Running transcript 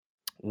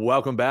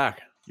Welcome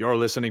back. You're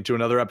listening to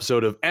another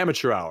episode of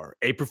Amateur Hour,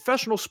 a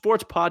professional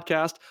sports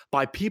podcast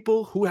by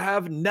people who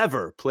have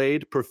never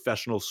played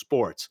professional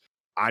sports.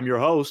 I'm your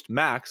host,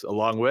 Max,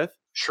 along with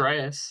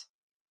Shreyas.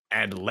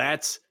 And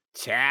let's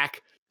talk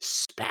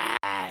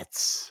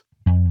spats.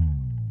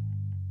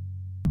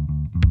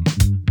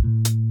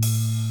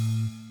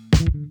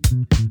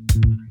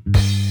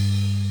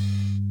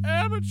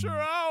 Amateur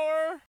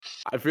Hour.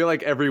 I feel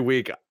like every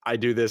week I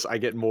do this, I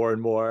get more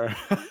and more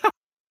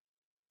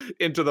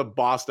into the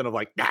Boston of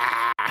like,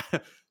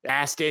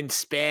 Aston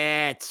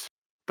Spitz,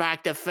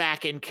 back the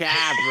fucking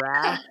cab,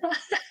 bruh.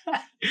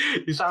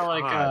 You sound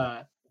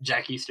like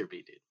Jack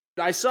Easterby, dude.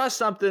 I saw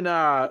something.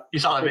 You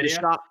saw that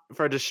video?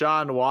 For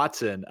Deshaun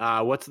Watson.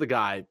 What's the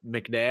guy?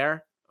 McNair?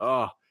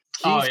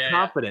 He's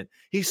confident.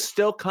 Yeah. He's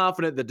still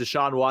confident that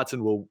Deshaun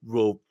Watson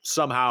will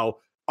somehow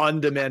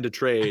undemand a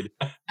trade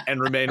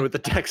and remain with the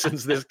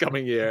Texans this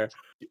coming year.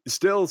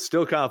 Still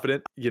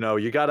confident. You know,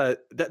 you gotta.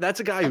 That's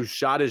a guy who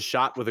shot his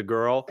shot with a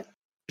girl.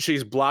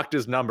 She's blocked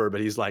his number,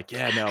 but he's like,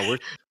 yeah, no,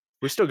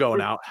 we're still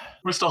going out.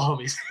 We're still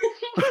homies.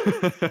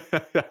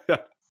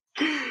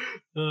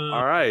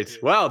 All right.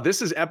 Well,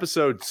 this is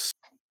episode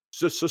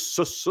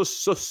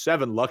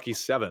 7, lucky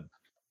 7.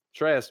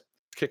 Shreyas, let's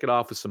kick it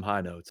off with some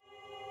high notes.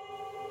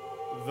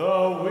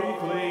 The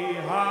weekly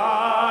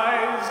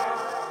highs.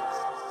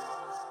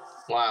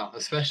 Wow,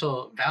 a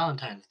special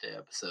Valentine's Day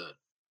episode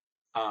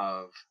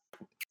of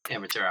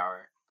Amateur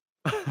Hour.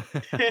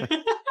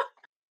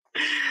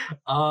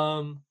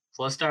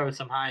 So let's start with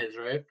some highs,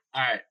 right?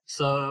 All right.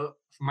 So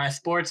for my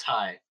sports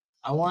high,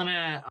 I want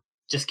to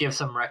just give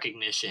some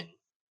recognition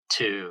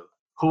to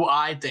who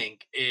I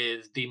think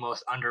is the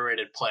most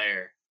underrated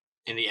player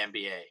in the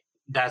NBA.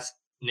 That's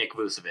Nick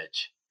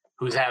Vucevic,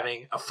 who's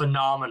having a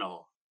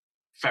phenomenal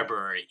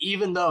February,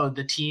 even though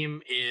the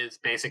team is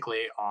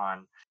basically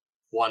on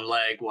one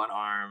leg, one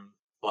arm,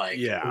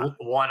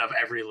 one of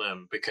every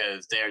limb,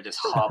 because they're just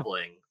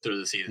hobbling through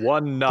the season.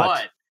 One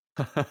nut.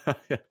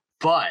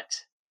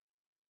 But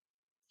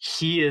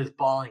he is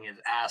balling his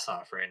ass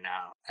off right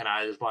now, and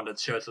I just wanted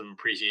to show some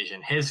appreciation.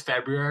 His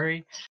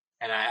February,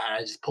 and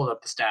I just pulled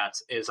up the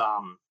stats, is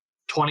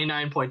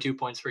 29.2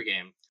 points per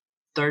game,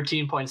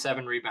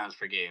 13.7 rebounds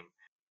per game,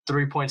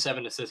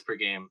 3.7 assists per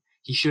game.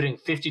 He's shooting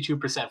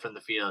 52% from the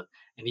field,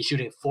 and he's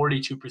shooting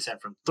 42%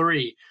 from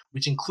three,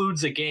 which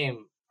includes a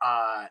game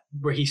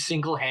where he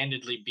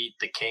single-handedly beat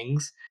the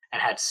Kings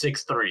and had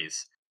 6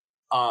 threes.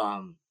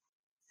 And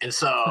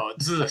so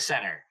this is a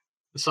center.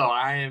 So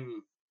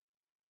I'm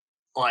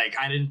like,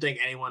 I didn't think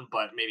anyone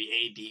but maybe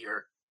AD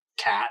or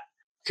Cat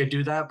could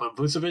do that, but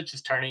Vucevic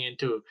is turning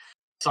into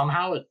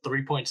somehow a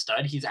 3-point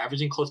stud. He's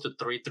averaging close to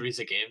 3 threes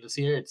a game this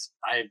year.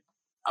 I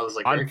was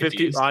like, on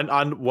 50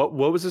 on what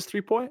was his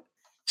 3-point?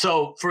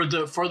 So for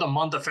the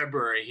month of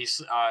February,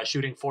 he's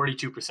shooting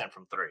 42%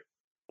 from 3.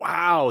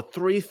 Wow,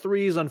 3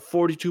 threes on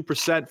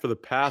 42% for the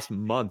past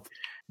month.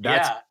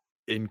 That's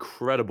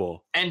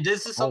incredible. And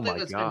this is something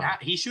that's been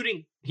he's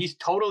shooting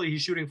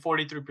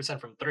 43%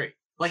 from 3.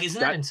 Like,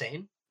 isn't that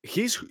insane?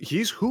 He's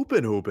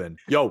hooping.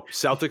 Yo,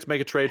 Celtics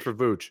make a trade for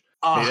Vooch.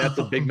 That's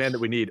the big man that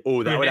we need.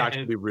 Oh, that would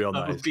actually be real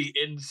nice. That would be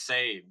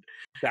insane.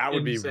 That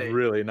would be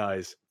really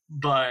nice.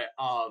 But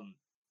I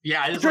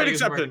just trade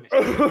accepted.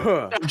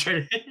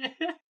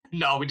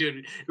 No, we'd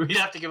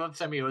have to give up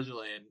Semi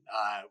Ojeleye, and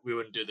we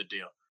wouldn't do the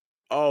deal.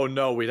 Oh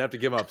no, we'd have to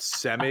give up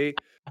Semi.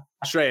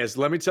 Shreyas,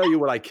 let me tell you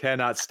what I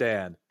cannot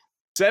stand.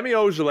 Semi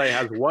Ojeleye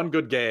has one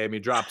good game. He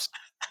drops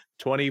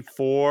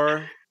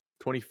 24,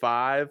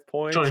 25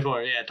 points.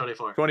 24, yeah,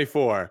 24.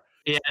 24.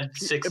 He had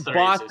 6 threes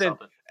Boston, or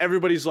something.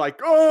 Everybody's like,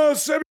 oh,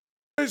 Semi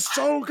is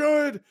so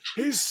good.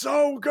 He's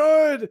so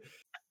good.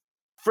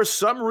 For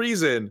some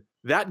reason,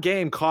 that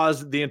game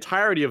caused the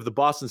entirety of the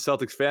Boston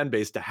Celtics fan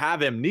base to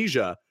have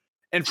amnesia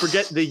and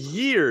forget the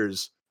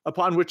years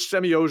upon which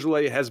Semi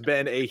Ojeleye has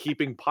been a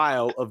heaping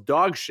pile of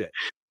dog shit.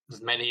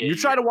 You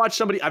try to watch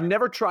somebody. I've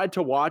never tried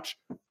to watch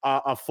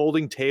a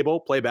folding table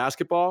play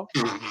basketball,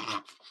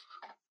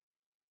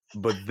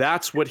 but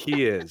that's what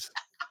he is.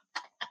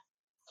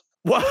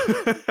 What?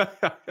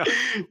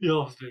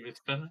 Yo,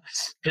 it's been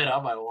spit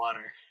out my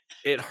water.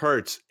 It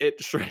hurts.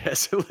 It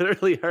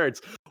literally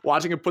hurts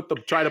watching him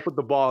try to put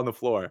the ball on the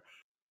floor.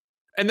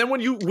 And then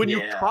when you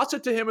toss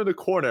it to him in the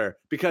corner,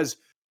 because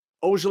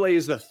Ojeleye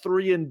is the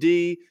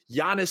 3-and-D,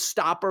 Giannis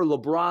stopper,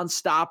 LeBron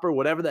stopper,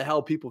 whatever the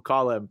hell people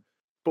call him.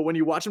 But when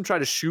you watch him try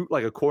to shoot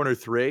like a corner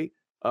 3,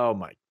 oh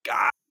my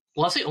God.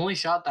 Well, that's the only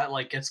shot that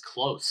like gets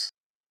close,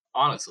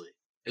 honestly.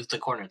 It's the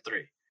corner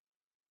 3.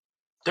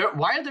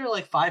 Why are there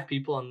like 5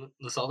 people in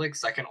the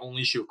Celtics that can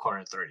only shoot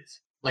corner 3s?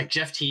 Like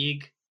Jeff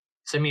Teague,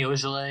 Semi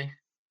Ojeleye.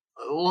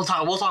 We'll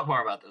talk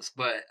more about this,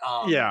 but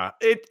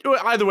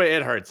either way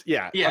it hurts.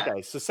 Yeah.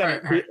 Okay. So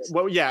Semi,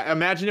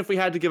 imagine if we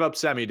had to give up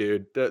Semi,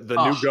 dude, the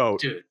new GOAT.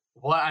 Dude,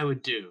 what I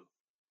would do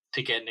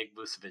to get Nick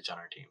Vucevic on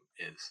our team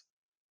is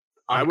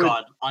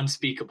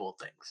unspeakable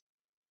things.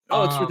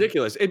 Oh, it's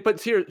ridiculous. But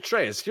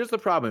Shreyas, here's the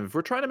problem. If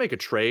we're trying to make a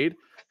trade,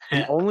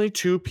 the only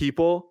 2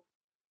 people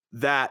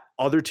that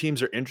other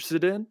teams are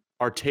interested in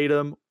are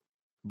Tatum,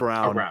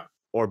 Brown.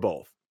 Or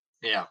both.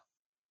 Yeah.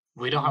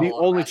 We don't have a The lot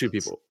of only two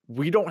assets. people.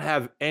 We don't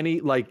have any,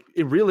 like,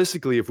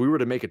 realistically, if we were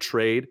to make a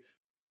trade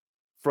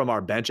from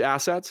our bench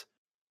assets,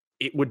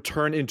 it would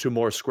turn into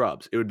more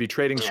scrubs. It would be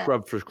trading Yeah.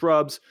 scrub for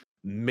scrubs.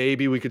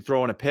 Maybe we could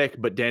throw in a pick,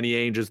 but Danny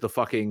Ainge is the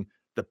fucking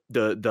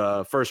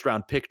the first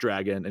round pick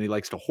dragon, and he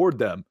likes to hoard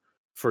them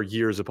for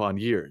years upon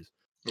years.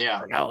 Yeah.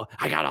 Like, oh,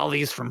 I got all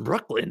these from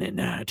Brooklyn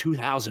in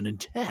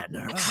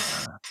 2010.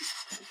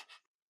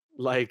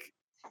 Like,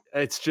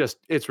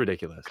 it's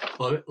ridiculous.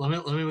 Let me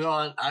go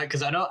on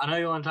because I know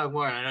you want to talk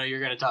more, and I know you're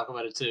going to talk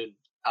about it soon.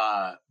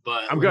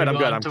 But I'm let good. me I'm go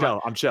good. on I'm to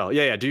chill. I'm chill.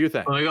 Yeah, do your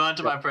thing. Let me go on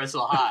to Yep. my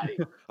personal high.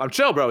 I'm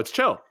chill, bro. It's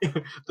chill.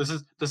 This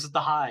is the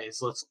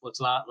highs. Let's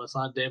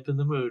not dampen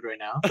the mood right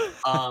now.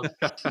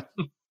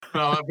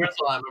 No,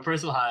 my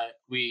personal high.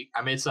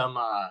 I made some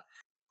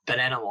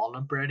banana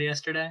walnut bread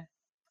yesterday.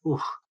 Ooh,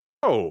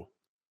 Oh,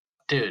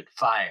 dude,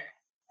 fire!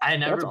 I had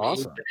never that's made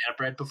awesome. banana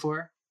bread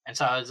before, and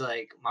so I was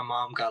like, my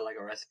mom got like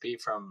a recipe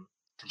from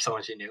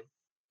someone she knew,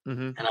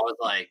 Mhm. and I was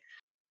like,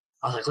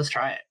 let's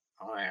try it.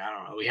 I'm like, I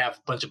don't know. We have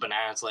a bunch of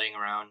bananas laying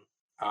around.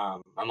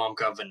 My mom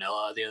got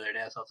vanilla the other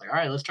day, so I was like, all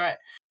right, let's try it.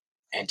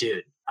 And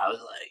dude, I was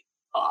like,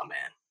 oh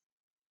man,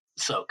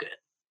 so good.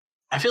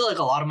 I feel like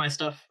a lot of my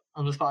stuff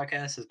on this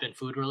podcast has been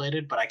food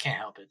related, but I can't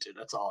help it, dude.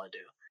 That's all I do.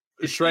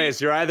 Is eat. Shreyas,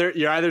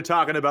 you're either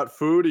talking about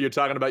food or you're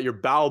talking about your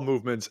bowel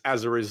movements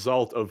as a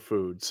result of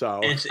food.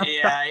 So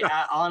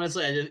I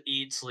honestly, I just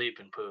eat, sleep,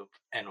 and poop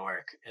and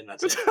work, and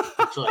that's it.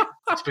 It's like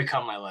it's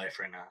become my life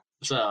right now.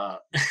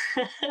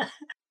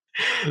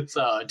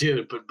 So,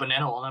 dude, but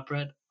banana walnut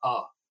bread,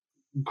 oh,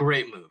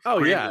 great move. Oh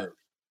Great yeah. move.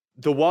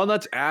 The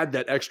walnuts add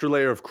that extra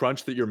layer of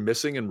crunch that you're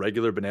missing in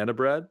regular banana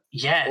bread.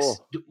 Yes.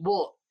 Oh.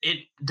 Well,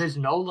 there's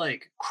no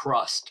like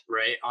crust,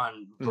 right,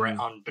 on bread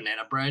Mhm. on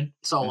banana bread.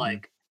 So Mhm.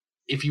 like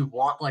if you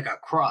want like a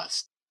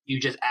crust, you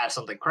just add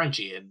something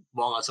crunchy, and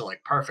walnuts are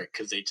like perfect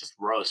because they just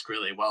roast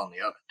really well in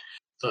the oven.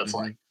 So it's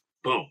like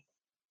boom.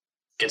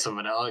 Get some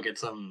vanilla, get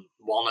some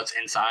walnuts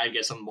inside,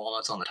 get some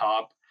walnuts on the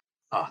top.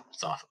 Oh,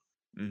 it's awesome.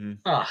 Mhm.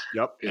 Oh,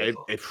 Yep. Hey,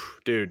 beautiful.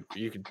 dude,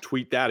 you can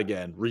tweet that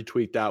again.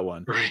 Retweet that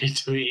one.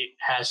 Retweet,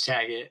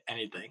 hashtag it,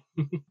 anything.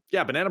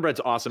 Yeah, banana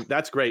bread's awesome.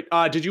 That's great.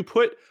 Did you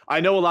put?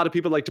 I know a lot of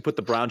people like to put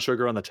the brown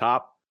sugar on the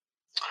top.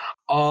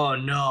 Oh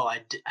no,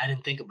 I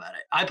didn't think about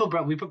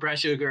it. We put brown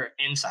sugar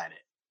inside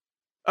it.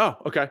 Oh,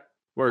 okay.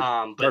 Word.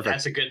 But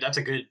Perfect. that's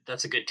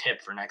a good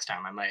tip for next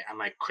time. I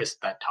might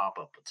crisp that top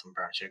up with some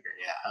brown sugar.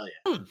 Yeah, hell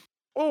yeah.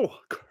 Oh,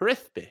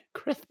 crispy.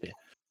 All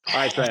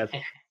right, Travis.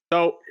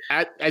 So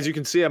as you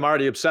can see, I'm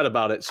already upset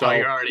about it. So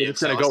you're already we're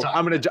just gonna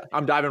upset. go.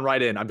 I'm diving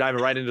right in. I'm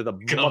diving right into the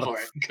Go for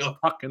it. Go.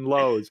 fucking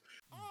lows.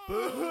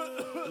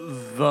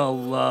 The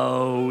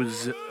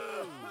lows.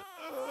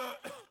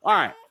 All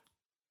right.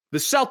 The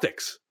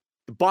Celtics,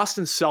 the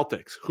Boston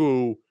Celtics,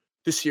 who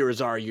this year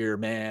is our year,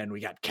 man. We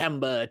got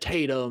Kemba,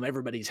 Tatum,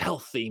 everybody's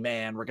healthy,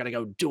 man. We're gonna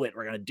go do it.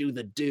 We're gonna do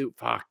the do.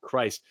 Fuck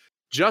Christ.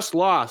 Just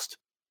lost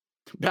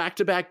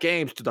back-to-back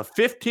games to the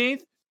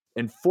 15th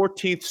and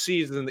 14th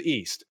seeds in the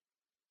East.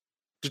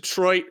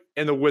 Detroit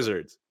and the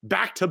Wizards.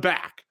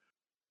 Back-to-back.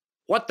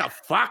 What the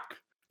fuck?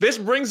 This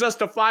brings us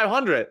to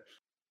 500.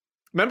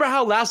 Remember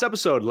how last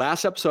episode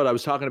I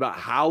was talking about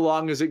how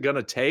long is it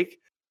gonna take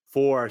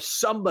for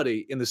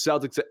somebody in the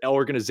Celtics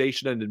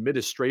organization and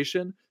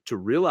administration to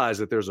realize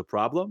that there's a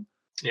problem?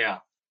 Yeah.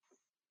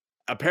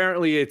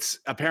 Apparently it's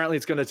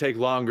going to take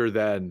longer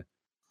than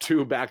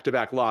 2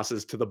 back-to-back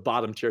losses to the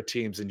bottom tier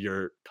teams in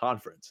your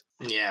conference.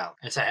 Yeah,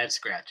 it's a head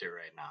scratcher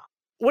right now.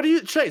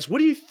 Chase, what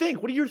do you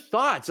think? What are your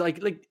thoughts? Like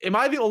am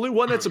I the only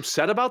one that's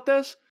upset about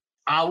this?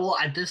 Well,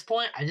 at this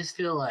point, I just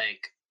feel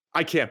like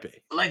I can't be.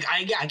 Like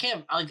I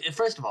can't like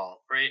first of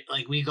all, right?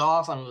 Like we go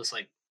off on this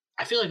like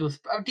I feel like it was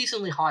a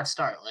decently hot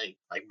start. Like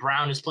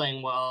Brown is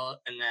playing well,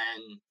 and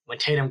then when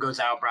Tatum goes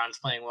out, Brown's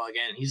playing well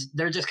again.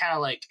 They're just kind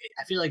of like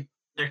I feel like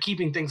they're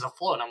keeping things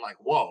afloat. And I'm like,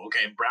 whoa,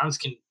 okay, Brown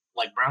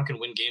can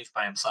win games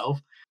by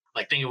himself.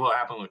 Like think of what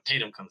happened when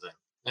Tatum comes in,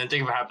 and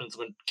think of what happens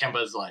when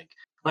Kemba's like.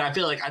 But I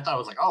feel like I thought it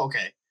was like, oh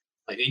okay,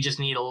 like they just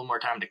need a little more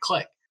time to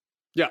click.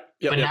 Yeah.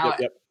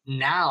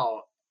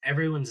 Now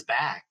everyone's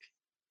back.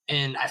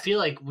 And I feel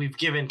like we've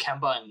given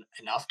Kemba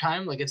enough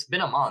time. Like it's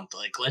been a month.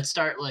 Like let's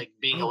start like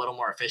being a little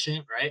more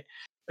efficient, right?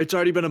 It's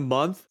already been a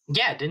month?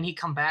 Yeah, didn't he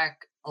come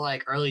back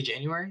like early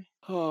January?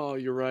 Oh,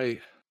 you're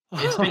right.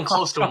 It's been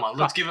close to a month.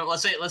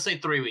 Let's say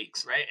 3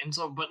 weeks, right? And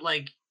so but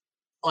like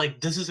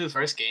this is his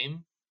first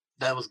game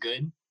that was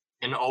good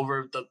in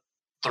over the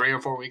 3 or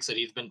 4 weeks that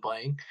he's been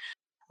playing.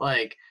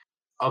 Like,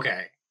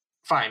 okay,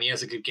 fine, he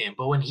has a good game.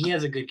 But when he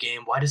has a good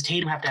game, why does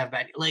Tatum have to have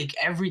bad like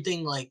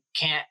everything like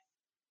can't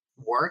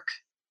work?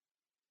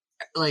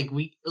 Like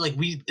we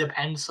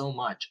depend so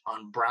much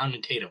on Brown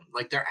and Tatum.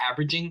 Like they're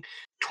averaging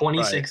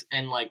 26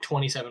 and like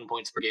 27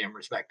 points per game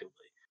respectively.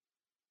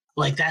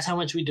 Like that's how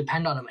much we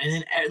depend on him. And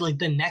then like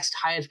the next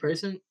highest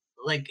person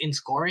like in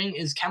scoring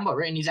is Kemba,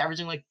 right? And he's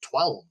averaging like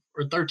 12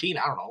 or 13.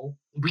 I don't know.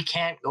 We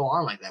can't go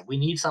on like that. We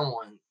need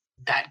someone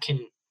that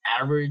can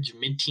average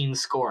mid-teen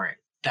scoring.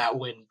 That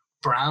when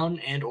Brown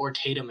and or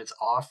Tatum is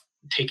off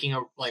taking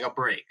a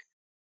break,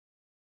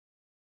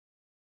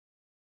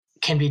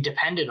 can be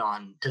depended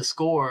on to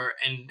score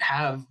and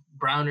have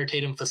Brown or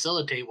Tatum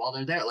facilitate while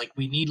they're there. Like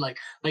we need like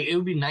it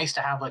would be nice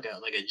to have like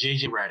a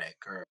JJ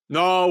Redick or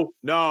No.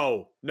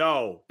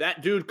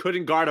 That dude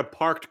couldn't guard a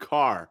parked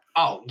car.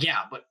 oh yeah,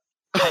 but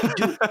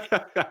dude,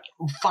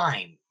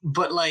 fine.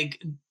 But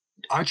like,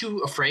 aren't you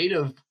afraid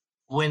of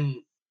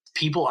when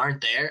people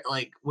aren't there?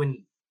 Like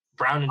when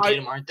Brown and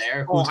Tatum aren't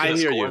there, who's going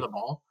to score the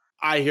ball?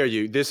 I hear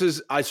you.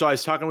 So I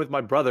was talking with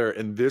my brother,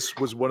 and this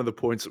was one of the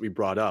points that we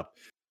brought up.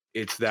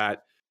 It's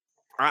that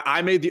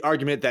I made the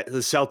argument that the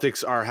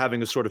Celtics are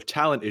having a sort of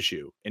talent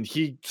issue, and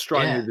he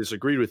strongly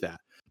disagreed with that.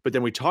 But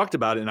then we talked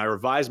about it, and I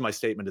revised my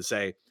statement to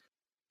say,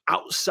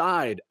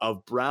 outside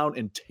of Brown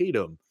and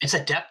Tatum, it's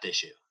a depth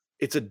issue.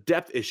 It's a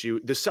depth issue.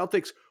 The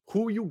Celtics,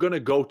 who are you going to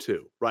go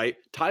to, right?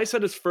 Tyus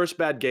had his first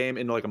bad game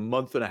in like a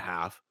month and a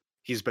half.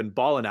 He's been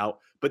balling out,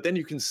 but then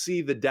you can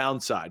see the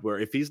downside where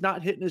if he's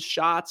not hitting his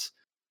shots,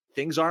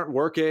 things aren't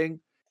working.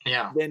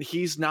 Yeah. Then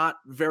he's not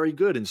very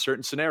good in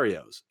certain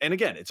scenarios. And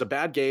again, it's a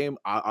bad game.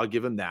 I'll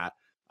give him that.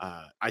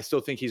 I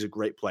still think he's a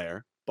great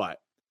player, but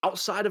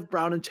outside of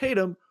Brown and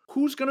Tatum,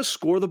 who's going to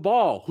score the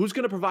ball? Who's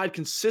going to provide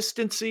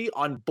consistency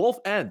on both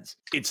ends?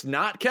 It's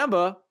not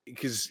Kemba,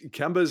 because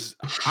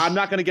I'm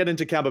not going to get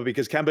into Kemba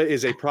because Kemba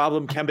is a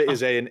problem. Kemba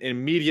is an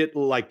immediate,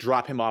 like,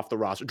 drop him off the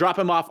roster, drop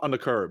him off on the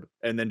curb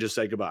and then just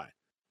say goodbye.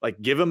 Like,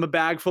 give him a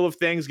bag full of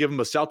things, give him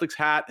a Celtics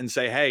hat and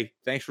say, hey,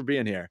 thanks for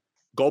being here.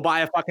 Go buy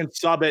a fucking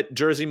sub at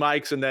Jersey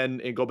Mike's and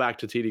then go back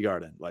to TD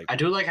Garden. Like, I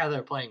do like how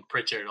they're playing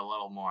Pritchard a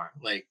little more.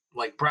 Like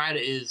Brad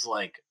is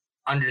like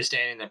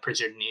understanding that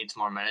Pritchard needs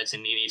more minutes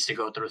and he needs to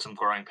go through some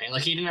growing pain.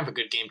 Like he didn't have a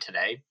good game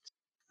today,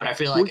 but I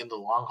feel like in the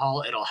long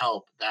haul, it'll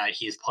help that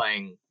he's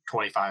playing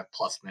 25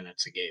 plus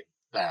minutes a game.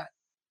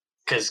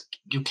 Because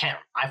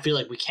I feel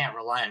like we can't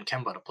rely on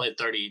Kemba to play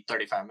 30,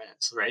 35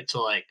 minutes, right?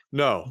 So like,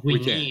 no, we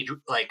need,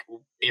 like,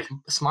 if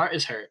Smart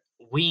is hurt,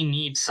 we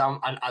need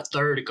a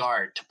third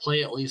guard to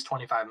play at least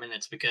 25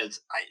 minutes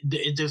because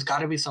there's got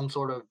to be some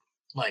sort of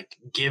like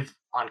give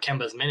on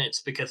Kemba's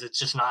minutes because it's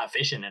just not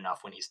efficient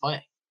enough when he's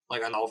playing,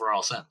 like on the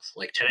overall sense.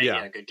 Like today he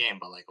had a good game,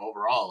 but like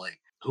overall, like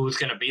who's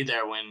going to be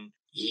there when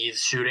he's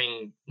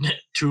shooting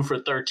 2 for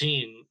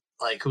 13?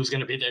 Like who's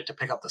going to be there to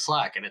pick up the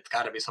slack? And it's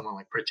got to be someone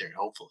like Pritchard,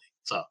 hopefully.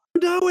 So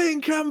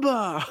doing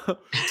Kemba.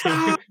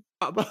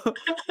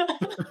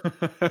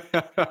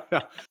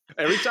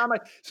 Every time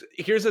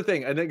here's the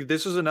thing. I think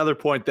this is another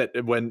point that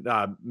when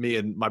me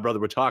and my brother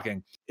were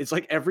talking, it's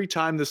like every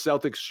time the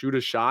Celtics shoot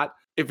a shot,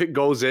 if it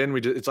goes in,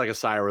 it's like a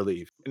sigh of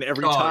relief. And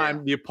every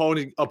time the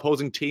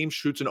opposing team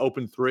shoots an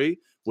open three,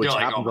 which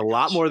happens a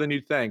lot more than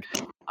you'd think,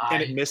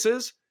 and it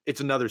misses,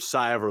 it's another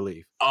sigh of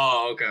relief.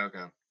 Oh,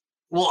 okay.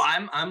 Well,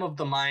 I'm of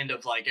the mind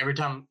of like every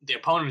time the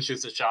opponent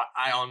shoots a shot,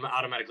 I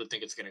automatically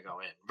think it's going to go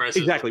in.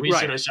 Versus we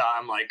shoot a shot,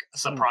 I'm like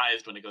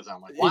surprised when it goes out.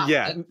 I'm like, wow.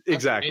 Yeah,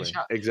 exactly.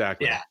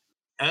 Yeah.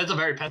 And that's a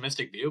very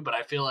pessimistic view, but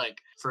I feel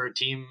like for a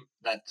team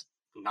that's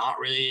not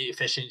really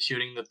efficient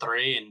shooting the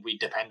three and we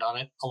depend on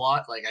it a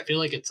lot, like I feel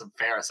like it's a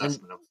fair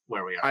assessment of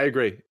where we are. I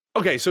agree.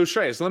 Okay, so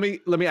Shreyas,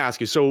 let me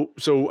ask you.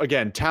 So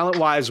again,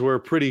 talent-wise, we're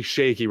pretty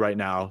shaky right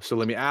now. So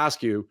let me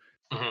ask you,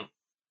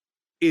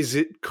 is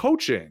it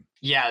coaching?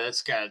 Yeah,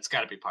 it's got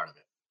to be part of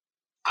it.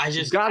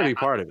 It's got to be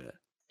part of it.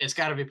 It's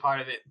got to be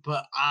part of it,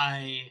 but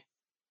I'm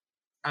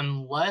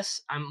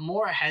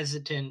more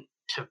hesitant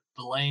to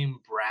blame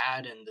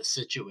Brad in the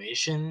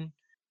situation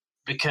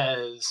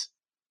because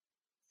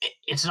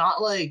it's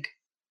not like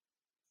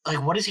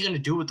what is he going to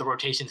do with the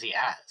rotations he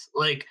has?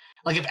 Like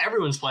if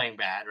everyone's playing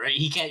bad, right?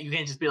 You can't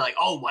just be like,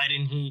 oh, why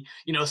didn't he,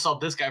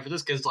 sub this guy for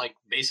this? Because like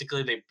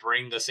basically they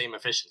bring the same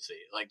efficiency,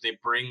 like they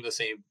bring the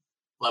same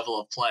level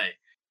of play.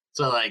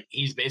 So like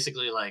he's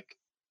basically like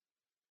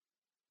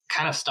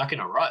kind of stuck in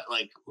a rut.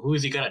 Like who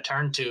is he going to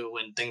turn to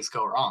when things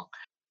go wrong?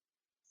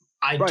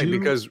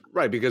 Because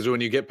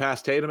when you get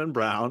past Tatum and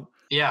Brown,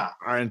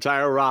 our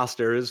entire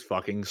roster is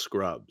fucking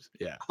scrubs.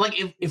 Yeah.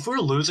 Like if we're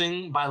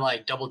losing by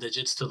like double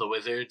digits to the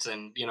Wizards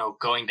and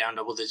going down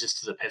double digits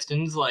to the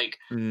Pistons, like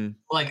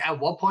at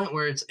what point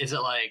where is it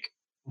like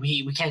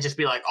we can't just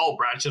be like, oh,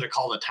 Brad should have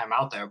called a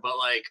timeout there, but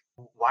like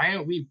why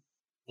aren't we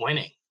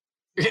winning?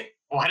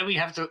 Why do we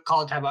have to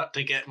call a timeout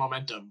to get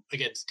momentum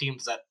against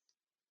teams that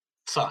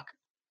suck?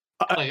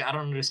 Like I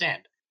don't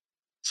understand.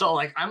 So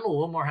like I'm a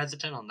little more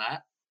hesitant on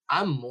that.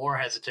 I'm more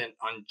hesitant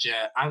on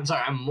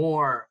I'm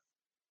more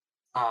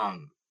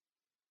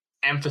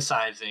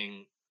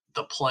emphasizing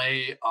the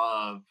play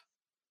of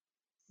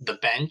the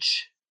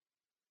bench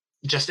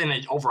just in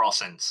an overall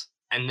sense.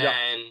 And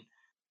then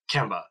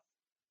Kemba.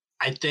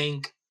 I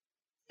think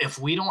if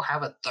we don't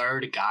have a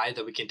third guy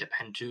that we can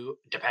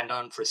depend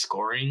on for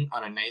scoring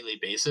on a nightly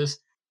basis,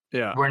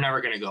 we're never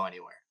going to go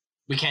anywhere.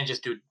 We can't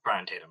just do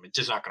Brian Tatum. It's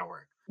just not going to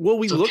work. Well,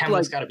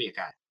 Kemba's got to be a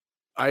guy.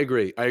 I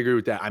agree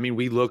with that. I mean,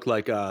 we look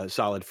like a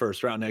solid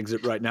first round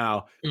exit right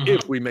now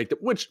if we make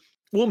which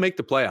we'll make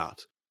the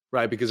playoffs,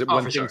 right? Because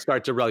when things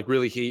start to like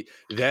really heat,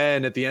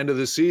 then at the end of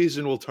the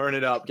season we'll turn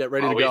it up, get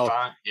ready to go,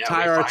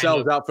 tire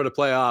ourselves out for the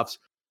playoffs,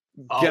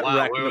 get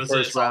wrecked in the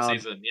first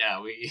round. Season?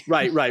 Yeah,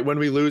 right. When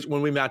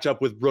we match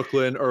up with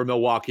Brooklyn or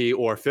Milwaukee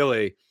or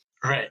Philly,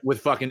 Right. with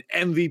fucking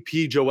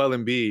MVP Joel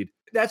Embiid.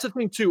 That's the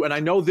thing too, and I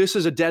know this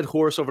is a dead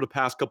horse over the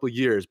past couple of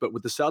years, but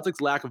with the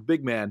Celtics' lack of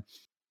big man,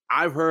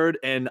 I've heard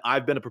and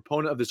I've been a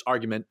proponent of this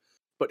argument,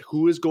 but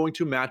who is going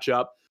to match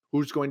up?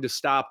 Who's going to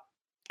stop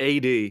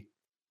AD,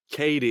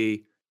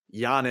 KD,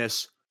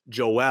 Giannis,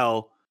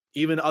 Joel,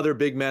 even other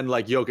big men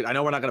like Jokic? I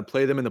know we're not going to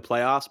play them in the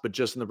playoffs, but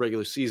just in the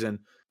regular season,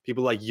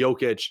 people like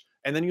Jokic,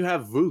 and then you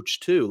have Vooch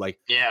too. Like,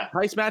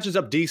 Price matches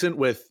up decent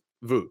with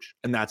Vooch,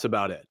 and that's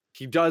about it.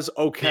 He does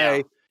okay.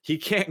 Yeah. He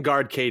can't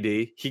guard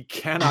KD. He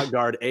cannot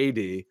guard AD.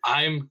 He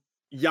can't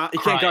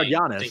guard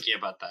Giannis. Thinking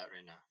about that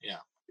right now. Yeah.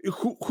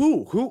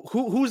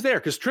 Who's there?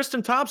 Because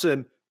Tristan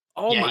Thompson,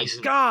 my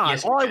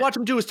God. All I watch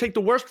him do is take the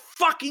worst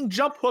fucking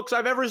jump hooks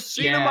I've ever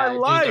seen in my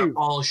life. They're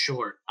all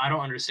short. I don't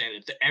understand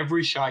it.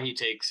 Every shot he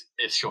takes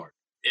is short.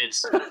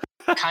 It's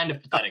kind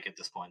of pathetic at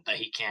this point that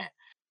he can't.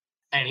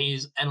 And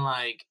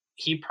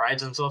he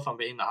prides himself on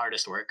being the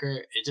hardest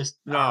worker. It just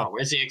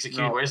where's the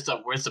execution? No. Where's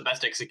the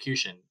best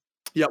execution?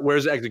 Yeah,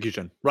 where's the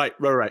execution? Right.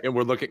 And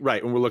we're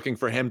looking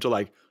for him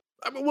to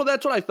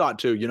that's what I thought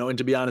too, and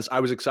to be honest,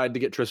 I was excited to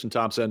get Tristan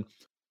Thompson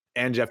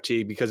and Jeff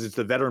Teague because it's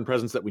the veteran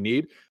presence that we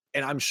need.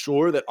 And I'm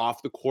sure that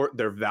off the court,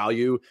 their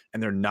value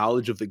and their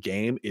knowledge of the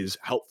game is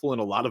helpful in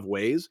a lot of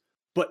ways.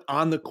 But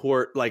on the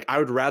court, I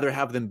would rather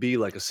have them be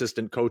like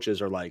assistant coaches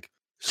or like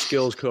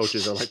skills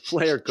coaches or like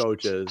player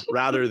coaches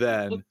rather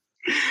than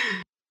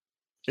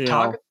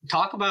talk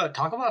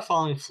about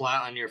falling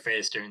flat on your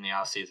face during the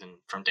offseason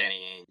from Danny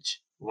Ainge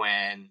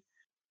when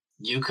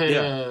you could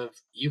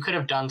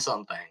have done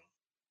something,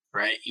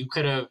 right? You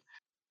could have,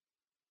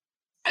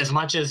 as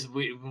much as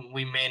we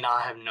may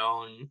not have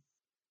known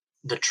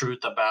the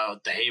truth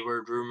about the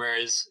Hayward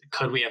rumors,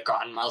 could we have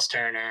gotten Miles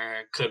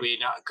Turner? Could we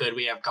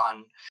have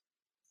gotten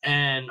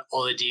an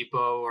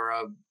Oladipo or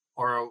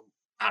a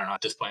I don't know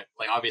at this point.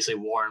 Obviously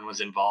Warren was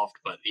involved,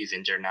 but he's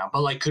injured now.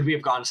 But could we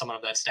have gotten someone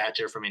of that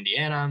stature from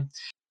Indiana?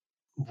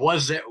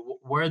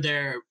 Were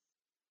there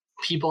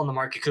people in the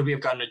market? Could we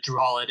have gotten a Drew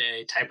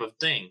Holiday type of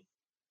thing?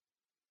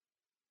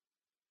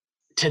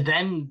 To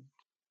then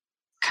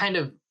kind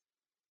of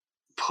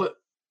put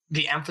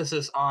the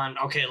emphasis on,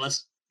 okay,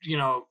 let's,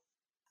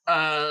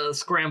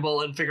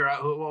 scramble and figure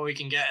out what we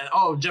can get.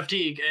 Oh, Jeff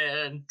Teague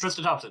and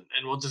Tristan Thompson,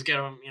 and we'll just get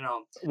them,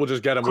 We'll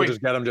just get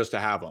them just to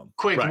have them.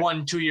 Quick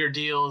 1-2 year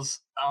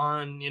deals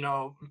on,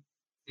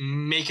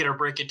 make it or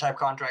break it type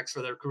contracts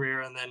for their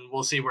career, and then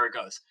we'll see where it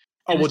goes.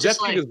 And Jeff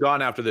Teague is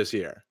gone after this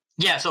year.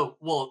 Yeah, so,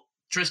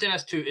 Tristan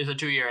is a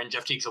 2 year and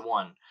Jeff Teague's a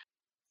 1.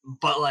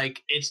 But,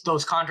 it's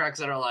those contracts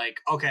that are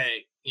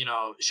okay,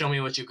 show me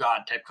what you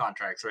got type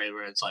contracts, right?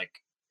 Where it's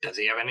does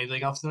he have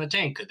anything else in the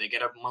tank? Could they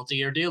get a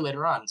multi-year deal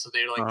later on? So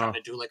they're trying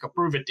to do a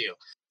prove it deal.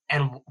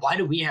 And why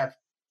do we have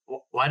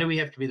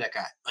to be that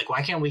guy?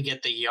 Why can't we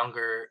get the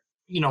younger,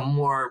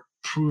 more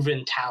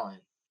proven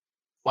talent?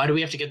 Why do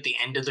we have to get the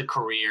end of the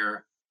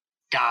career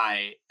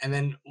guy? And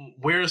then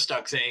we're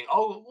stuck saying,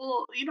 oh,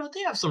 well,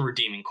 they have some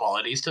redeeming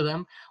qualities to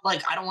them. I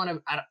don't want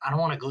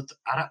to go.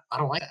 I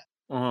don't like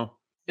that.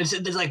 It's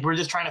we're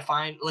just trying to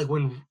find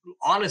when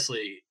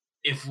honestly,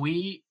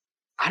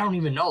 I don't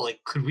even know.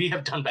 Could we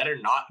have done better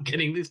not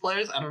getting these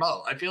players? I don't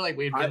know. I feel like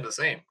we've been the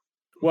same.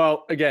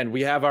 Well, again,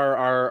 we have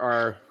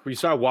our we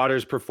saw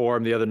Waters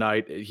perform the other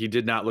night. He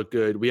did not look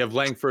good. We have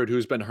Langford,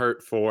 who's been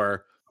hurt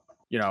for,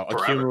 a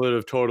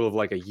cumulative total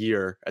of a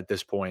year at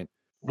this point.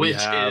 Which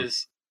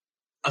is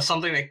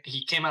something that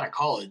he came out of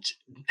college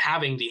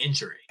having the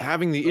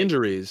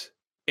injuries.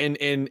 And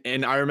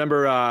I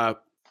remember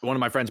one of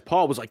my friends,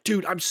 Paul, was like,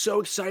 dude, I'm so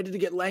excited to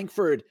get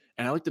Langford.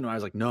 And I looked at him and I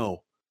was like,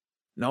 no,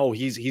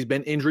 he's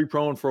been injury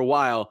prone for a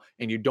while,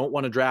 and you don't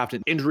want to draft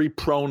an injury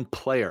prone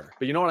player.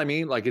 But you know what I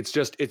mean? It's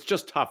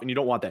just tough, and you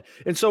don't want that.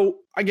 And so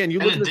again, you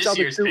look at the this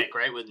year's pick,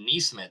 right, with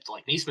Neesmith.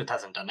 Neesmith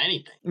hasn't done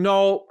anything.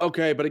 No,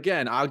 okay, but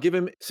again, I'll give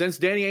him, since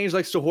Danny Ainge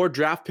likes to hoard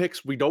draft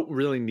picks, we don't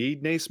really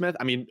need Neesmith.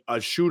 I mean, a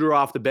shooter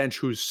off the bench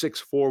who's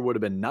 6'4" would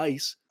have been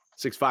nice,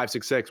 6'5",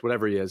 6'6",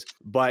 whatever he is.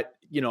 But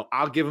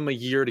I'll give him a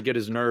year to get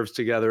his nerves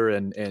together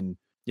and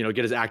get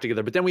his act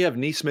together. But then we have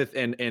Neesmith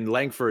and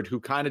Langford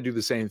who kind of do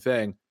the same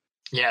thing.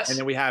 Yes. And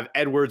then we have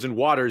Edwards and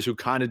Waters who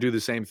kind of do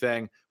the same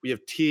thing. We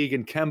have Teague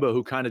and Kemba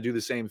who kind of do the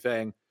same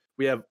thing.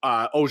 We have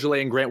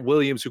Ojale and Grant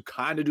Williams who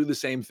kind of do the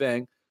same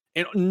thing.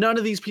 And none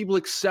of these people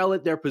excel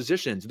at their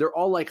positions. They're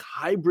all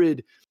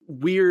hybrid,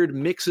 weird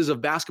mixes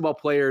of basketball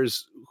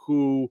players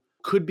who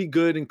could be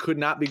good and could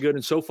not be good.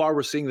 And so far,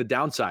 we're seeing the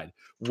downside.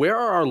 Where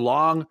are our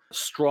long,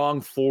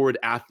 strong forward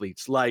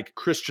athletes like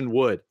Christian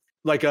Wood?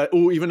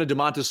 Even a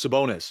Domantas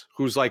Sabonis,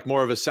 who's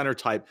more of a center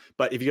type.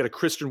 But if you got a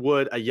Christian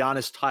Wood, a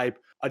Giannis type,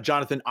 a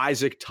Jonathan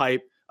Isaac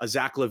type, a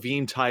Zach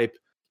LaVine type,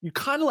 you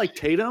kind of like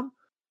Tatum,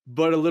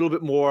 but a little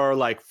bit more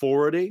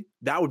forwardy.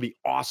 That would be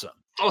awesome.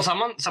 Oh,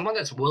 someone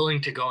that's willing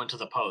to go into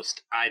the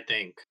post, I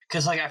think.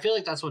 Because I feel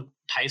like that's what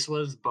Tice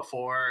was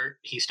before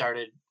he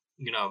started,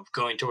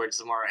 going towards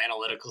the more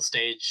analytical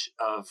stage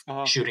of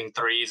shooting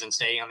threes and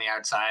staying on the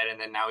outside. And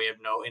then now we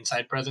have no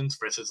inside presence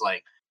versus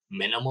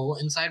minimal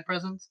inside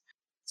presence.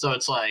 So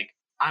it's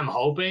I'm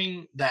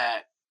hoping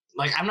that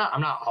I'm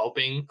not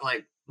hoping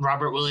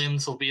Robert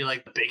Williams will be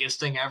like the biggest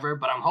thing ever,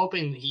 but I'm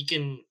hoping he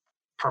can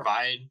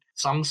provide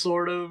some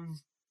sort of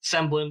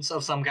semblance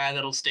of some guy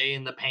that'll stay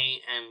in the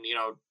paint and,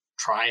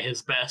 try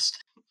his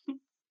best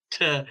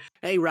to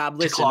Hey, Rob, to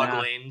listen,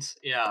 clog lanes.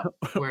 Yeah.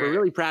 we're Where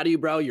really proud of you,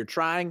 bro. You're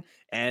trying.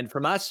 And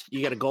from us,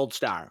 you get a gold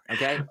star.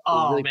 Okay. We're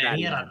oh really man, proud of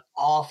he you, had man. an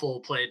awful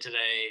play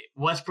today.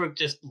 Westbrook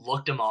just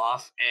looked him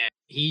off and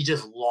he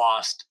just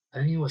lost. I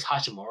think it was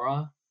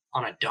Hachimura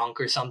on a dunk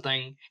or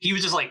something. He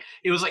was just like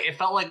it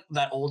felt like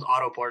that old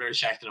Otto Porter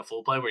Shaq in a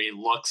full play where he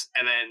looks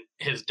and then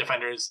his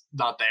defender's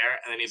not there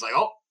and then he's like,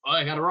 oh,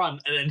 I gotta run.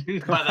 And then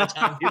by that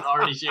time he's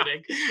already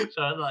shooting.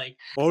 So I was like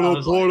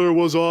Otto Porter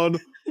was on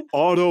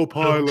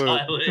autopilot.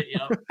 autopilot.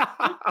 Yep.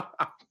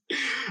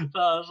 So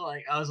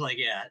I was like,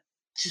 yeah.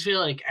 Just feel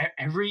like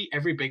every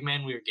big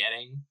man we were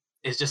getting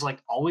is just like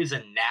always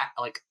a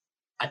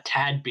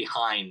tad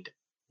behind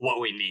what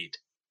we need.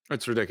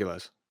 It's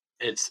ridiculous.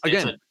 It's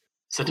Again,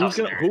 it's a tough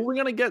who scenario. are we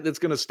gonna get that's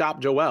gonna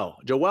stop Joel?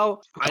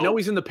 I know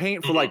he's in the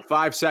paint for like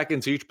 5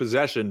 seconds each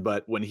possession,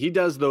 but when he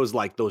does those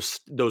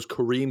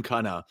Kareem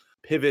kind of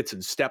pivots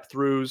and step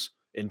throughs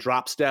and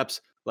drop steps,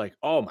 like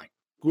oh my,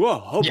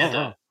 whoa,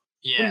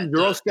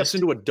 Euro steps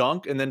into a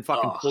dunk and then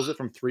fucking pulls it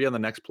from 3 on the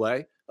next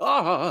play.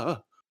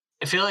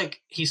 I feel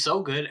like he's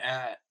so good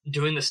at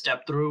doing the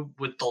step through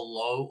with the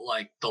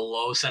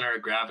low center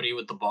of gravity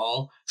with the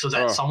ball, so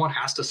that someone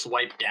has to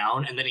swipe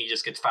down and then he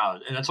just gets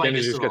fouled, and that's why he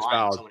just gets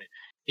fouled.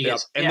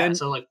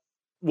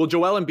 Well,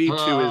 Joel Embiid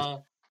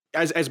too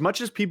is as much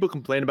as people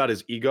complain about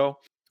his ego.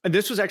 And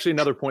this was actually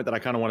another point that I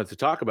kind of wanted to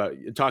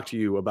talk to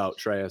you about,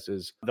 Shreyas,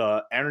 is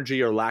the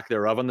energy or lack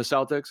thereof on the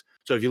Celtics.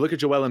 So if you look at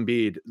Joel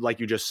Embiid, like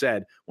you just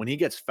said, when he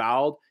gets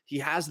fouled, he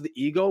has the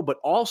ego, but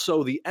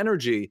also the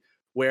energy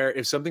where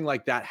if something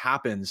like that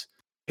happens,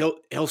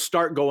 he'll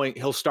start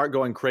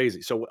going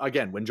crazy. So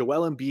again, when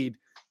Joel Embiid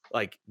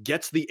like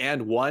gets the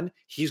and one,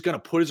 he's gonna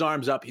put his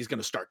arms up, he's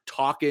gonna start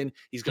talking,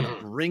 he's gonna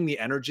bring the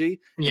energy.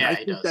 Yeah, and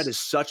I think that is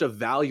such a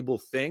valuable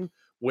thing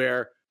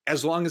where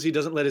as long as he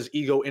doesn't let his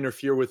ego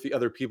interfere with the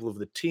other people of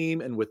the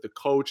team and with the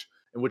coach,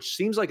 and which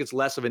seems like it's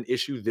less of an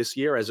issue this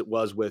year as it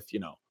was with,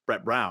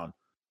 Brett Brown.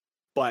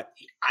 But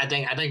I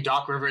think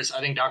Doc Rivers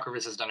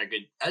has done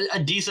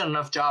a decent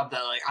enough job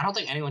that like I don't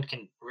think anyone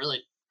can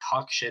really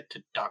talk shit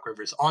to Doc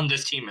Rivers on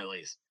this team at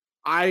least.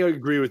 I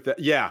agree with that.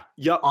 Yeah.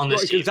 Yep. On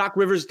this team. Doc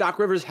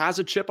Rivers has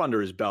a chip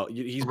under his belt.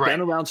 He's been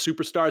around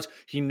superstars.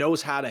 He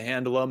knows how to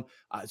handle them.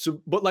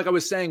 But like I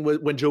was saying,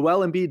 when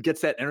Joel Embiid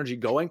gets that energy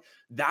going,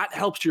 that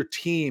helps your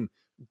team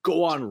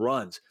go on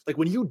runs. Like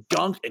when you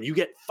dunk and you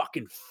get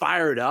fucking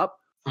fired up,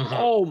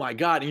 oh my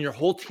God, and your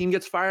whole team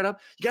gets fired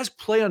up, you guys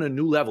play on a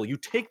new level. You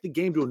take the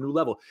game to a new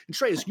level. And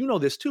Shreyas, you know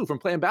this too from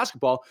playing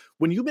basketball.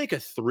 When you make a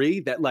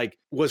 3 that like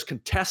was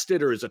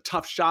contested or is a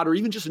tough shot or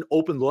even just an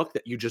open look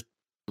that you just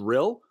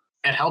drill,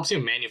 it helps you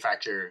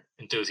manufacture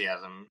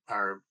enthusiasm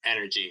or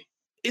energy.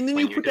 And then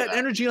you put that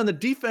energy on the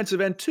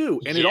defensive end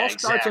too. And it all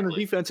starts on the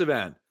defensive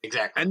end.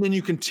 Exactly. And then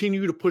you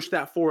continue to push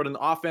that forward in the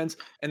offense.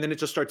 And then it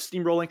just starts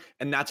steamrolling.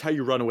 And that's how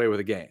you run away with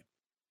a game.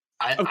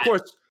 Of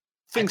course,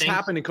 things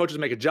happen and coaches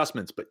make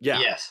adjustments. But yeah.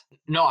 Yes.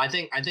 No, I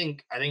think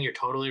you're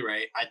totally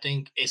right. I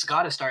think it's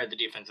got to start at the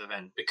defensive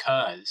end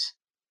because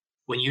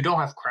when you don't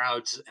have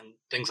crowds and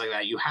things like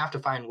that, you have to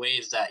find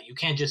ways that you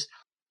can't just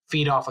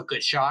feed off a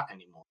good shot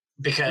anymore.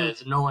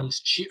 Because no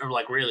one's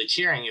really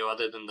cheering you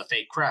other than the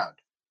fake crowd.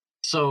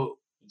 So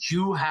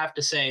you have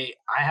to say,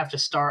 I have to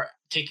start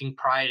taking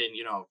pride in,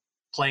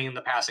 playing in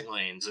the passing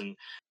lanes and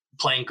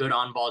playing good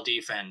on-ball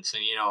defense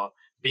and,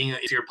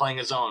 if you're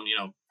playing a zone,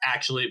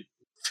 actually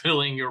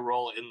filling your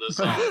role in the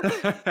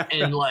zone.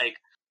 And like,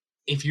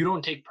 if you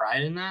don't take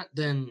pride in that,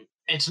 then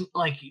it's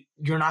like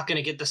you're not going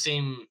to get the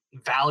same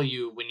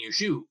value when you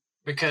shoot.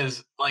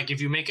 Because like if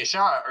you make a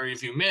shot or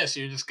if you miss,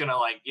 you're just gonna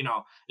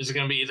it's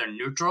gonna be either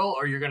neutral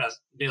or you're gonna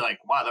be like,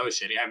 wow, that was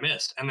shitty, I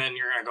missed, and then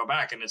you're gonna go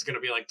back and it's gonna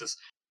be like this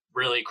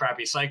really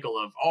crappy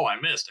cycle of I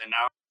missed and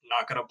now I'm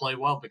not gonna play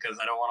well because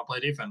I don't want to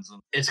play defense.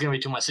 And it's gonna be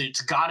too much. So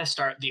it's got to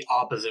start the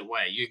opposite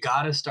way. You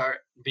got to start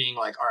being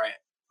like, all right,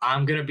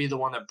 I'm gonna be the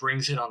one that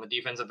brings it on the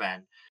defensive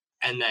end,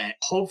 and then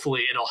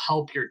hopefully it'll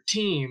help your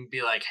team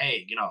be like,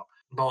 hey,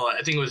 well,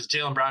 I think it was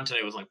Jaylen Brown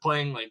today was like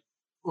playing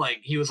like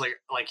he was like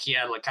he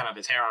had like kind of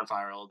his hair on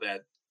fire a little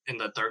bit in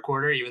the third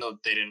quarter, even though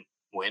they didn't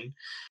win.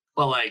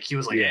 But like he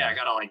was like, I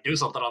gotta like do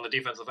something on the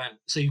defensive end.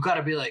 So you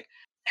gotta be like,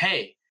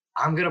 hey,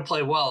 I'm gonna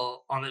play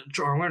well I'm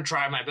gonna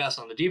try my best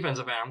on the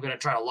defensive end. I'm gonna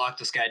try to lock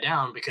this guy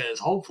down because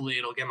hopefully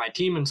it'll get my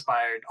team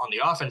inspired on the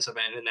offensive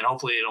end, and then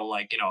hopefully it'll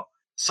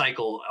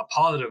cycle a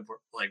positive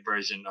like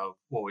version of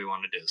what we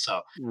want to do.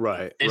 So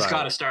it's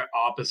got to start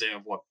opposite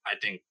of what I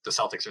think the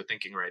Celtics are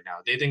thinking right now.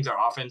 They think their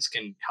offense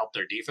can help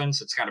their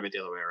defense. It's got to be the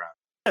other way around.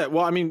 Yeah,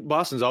 well, I mean,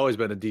 Boston's always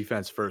been a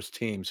defense-first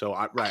team, so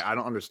I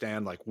don't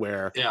understand like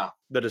where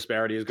the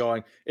disparity is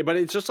going. But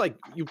it's just like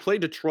you play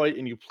Detroit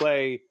and you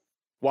play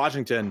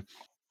Washington.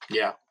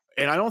 Yeah.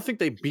 And I don't think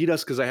they beat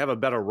us because they have a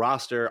better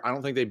roster. I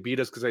don't think they beat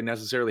us because they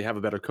necessarily have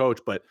a better coach,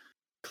 but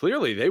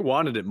clearly they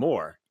wanted it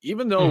more.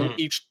 Even though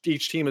each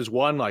team has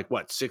won like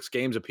 6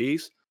 games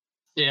apiece,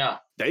 Yeah.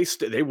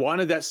 They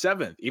wanted that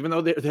 7th. Even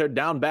though they're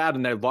down bad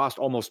and they've lost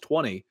almost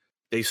 20,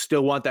 they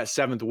still want that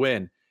 7th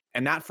win.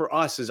 And that for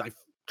us is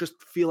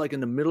just feel like in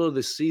the middle of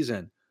the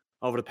season,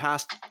 over the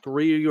past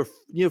 3 or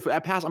for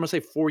that past, I'm gonna say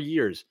 4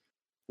 years,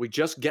 we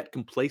just get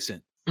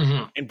complacent.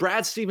 Mhm. And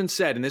Brad Stevens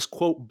said, and this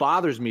quote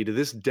bothers me to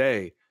this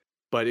day,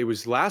 but it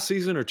was last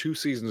season or 2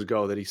 seasons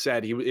ago that he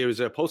said it was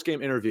a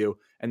post-game interview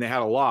and they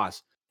had a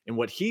loss. And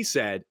what he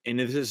said, and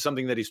this is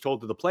something that he's told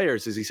to the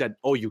players, is he said,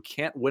 "Oh, you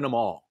can't win them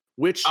all."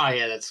 Which Oh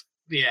yeah, yeah. I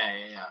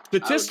would be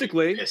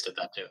statistically, pissed at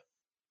that too.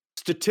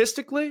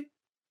 statistically,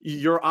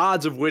 your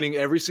odds of winning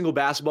every single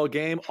basketball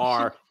game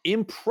are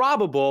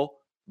improbable,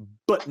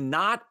 but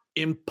not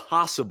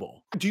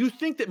impossible. Do you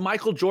think that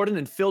Michael Jordan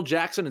and Phil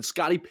Jackson and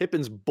Scottie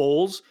Pippen's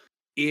Bulls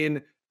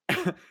in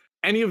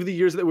any of the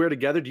years that we were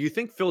together, do you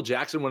think Phil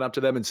Jackson went up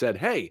to them and said,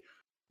 "Hey,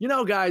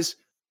 guys,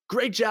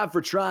 great job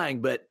for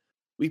trying, but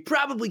we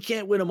probably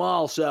can't win them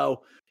all.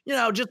 So,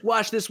 just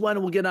watch this one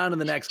and we'll get on to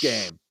the next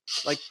game."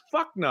 Like,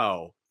 fuck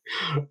no.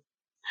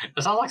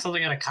 It sounds like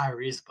something in a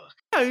Kyrie's book.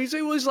 Yeah,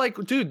 he was like,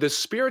 "Dude, the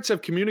spirits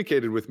have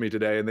communicated with me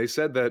today, and they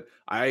said that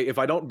if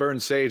I don't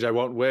burn sage, I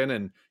won't win,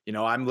 and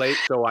I'm late,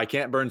 so I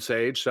can't burn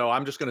sage, so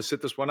I'm just gonna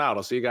sit this one out.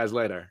 I'll see you guys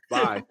later.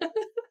 Bye."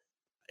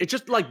 It's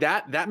just like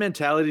that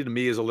mentality to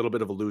me is a little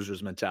bit of a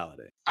loser's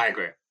mentality. I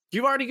agree.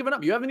 You've already given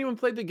up. You haven't even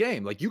played the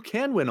game. Like, you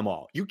can win them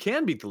all. You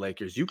can beat the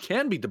Lakers. You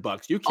can beat the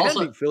Bucks. You can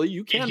Also, beat Philly.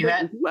 You can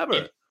beat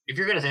whoever. If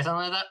you're gonna say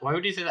something like that, why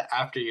would you say that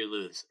after you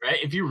lose,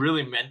 right? If you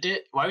really meant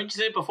it, why would you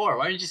say it before?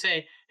 Why didn't you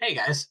say, "Hey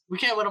guys, we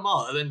can't win them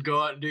all," and then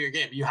go out and do your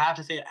game? You have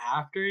to say it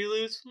after you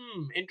lose.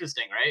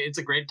 Interesting, right? It's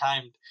a great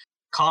timed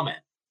comment.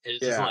 It's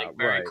just like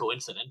very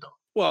coincidental.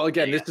 Well,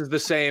 again, this is the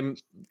same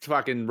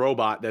fucking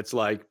robot that's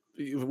like,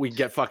 we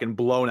get fucking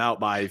blown out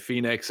by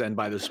Phoenix and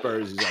by the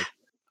Spurs. He's like,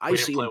 "I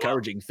see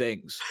encouraging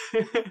things."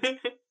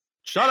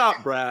 Shut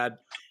up, Brad.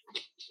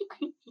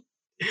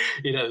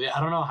 I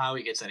don't know how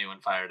he gets anyone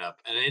fired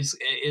up, and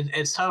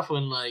it's tough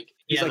when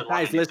he's like,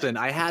 "Guys, listen,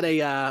 I had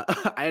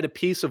a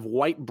piece of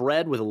white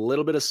bread with a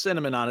little bit of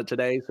cinnamon on it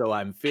today, so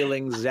I'm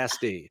feeling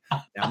zesty.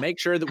 Now make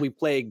sure that we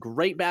play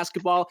great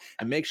basketball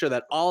and make sure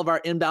that all of our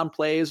inbound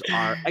plays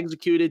are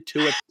executed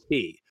to a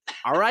T.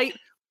 All right,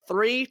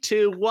 3,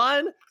 2,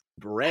 1,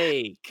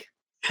 break."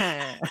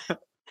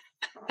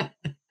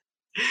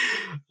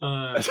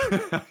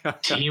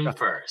 Team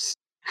first.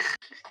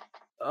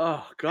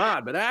 Oh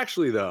God, but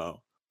actually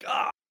though,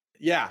 God,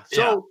 yeah.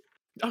 So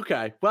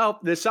okay, well,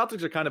 the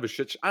Celtics are kind of a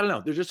shit. I don't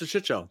know. They're just a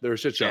shit show. They're a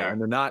shit show, and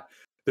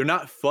they're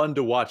not fun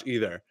to watch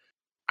either.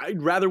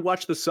 I'd rather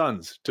watch the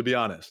Suns, to be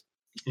honest.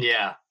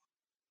 Yeah,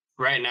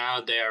 right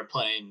now they are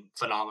playing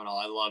phenomenal.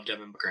 I love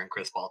Devin Booker and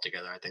Chris Paul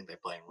together. I think they're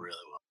playing really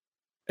well.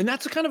 And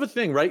that's a kind of a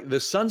thing, right? The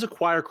Suns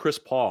acquire Chris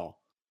Paul.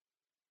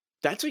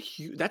 That's a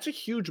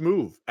huge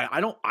move. I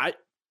don't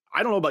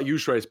know about you,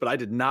 Shreyas, but I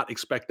did not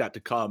expect that to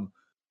come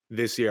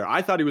this year.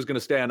 I thought he was going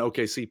to stay on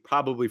OKC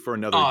probably for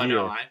another year.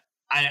 No,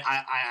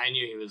 I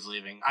knew he was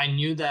leaving. I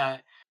knew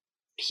that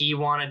he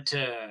wanted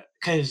to,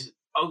 because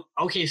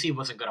OKC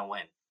wasn't going to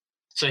win.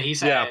 So he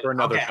said, for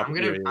another "Okay, I'm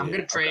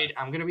gonna trade.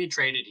 I'm gonna be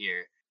traded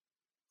here,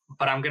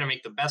 but I'm gonna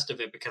make the best of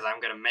it because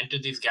I'm gonna mentor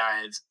these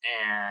guys."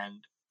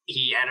 And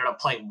he ended up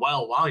playing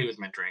well while he was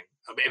mentoring.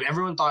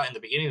 Everyone thought in the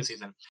beginning of the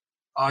season,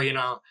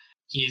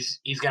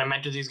 he's gonna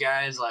mentor these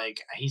guys.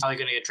 Like, he's probably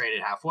gonna get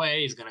traded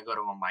halfway. He's gonna go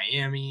to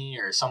Miami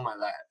or something like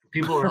that.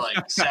 People were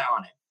like set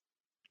on it.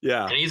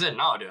 Yeah. And he said,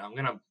 "No, dude, I'm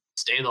gonna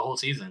stay the whole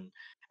season."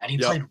 And he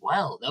played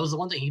well. That was the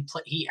one thing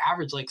he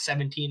averaged like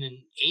 17 and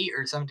 8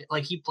 or 17.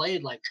 Like, he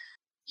played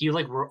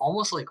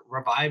almost like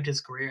revived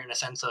his career in a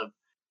sense of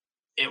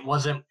it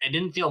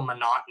didn't feel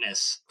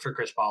monotonous for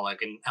Chris Paul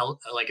like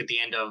at the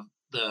end of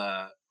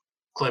the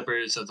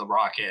Clippers or the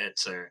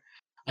Rockets, or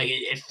like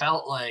it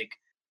felt like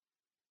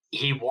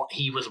he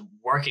was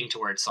working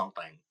towards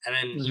something. And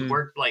then he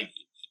worked,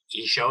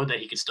 he showed that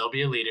he could still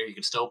be a leader, he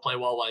could still play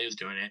well while he was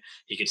doing it,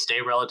 he could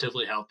stay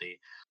relatively healthy.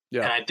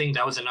 And I think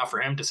that was enough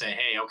for him to say,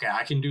 "Hey, okay,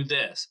 I can do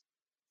this,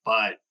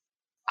 but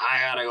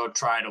I gotta go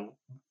try to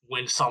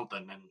win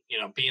something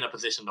and be in a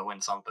position to win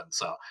something.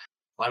 So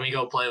let me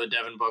go play with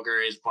Devin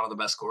Booker. He's one of the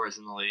best scorers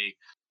in the league.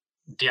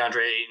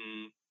 DeAndre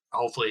Ayton,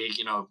 hopefully,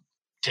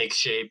 takes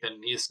shape,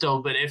 and he's still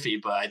a bit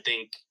iffy, but I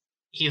think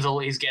he's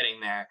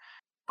getting there.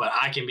 But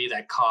I can be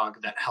that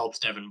cog that helps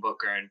Devin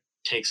Booker and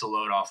takes a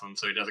load off him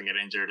so he doesn't get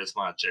injured as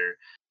much, or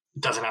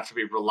doesn't have to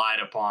be relied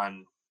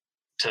upon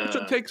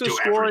to takes a do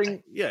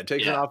scoring,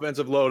 everything. An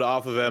offensive load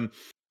off of him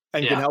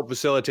and can help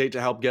facilitate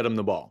to help get him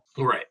the ball.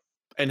 Right.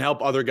 And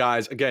help other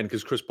guys, again,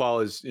 because Chris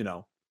Paul is,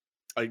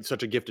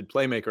 such a gifted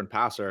playmaker and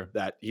passer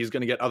that he's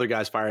going to get other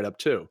guys fired up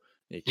too.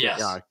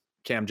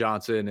 Cam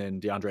Johnson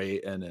and DeAndre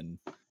Ayton and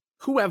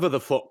whoever the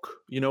fuck,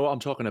 you know what I'm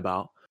talking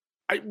about.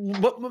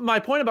 But my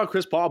point about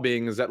Chris Paul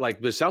being is that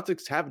the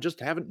Celtics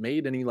haven't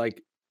made any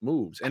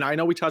moves. And I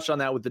know we touched on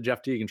that with the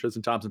Jeff Teague and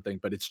Tristan Thompson thing,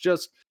 but it's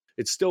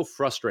still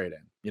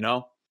frustrating,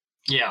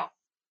 Yeah.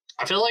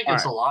 I feel like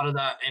it's a lot of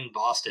that in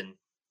Boston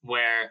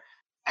where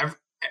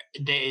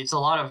it's a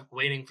lot of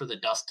waiting for the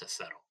dust to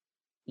settle.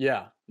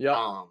 Yeah.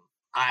 Yeah.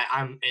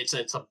 it's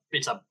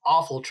a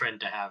awful trend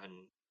to have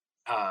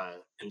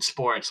in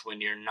sports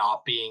when you're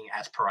not being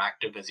as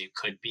proactive as you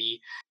could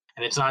be.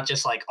 And it's not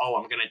just like, oh,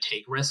 I'm going to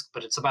take risk,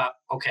 but it's about,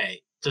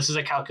 okay, this is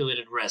a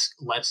calculated risk.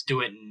 Let's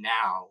do it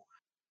now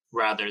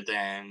rather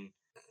than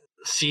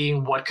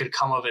seeing what could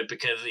come of it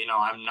because,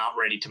 I'm not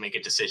ready to make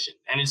a decision.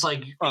 And it's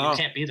like, you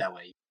can't be that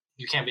way.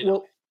 You can't be that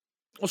way.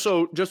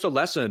 So just a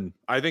lesson.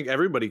 I think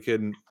everybody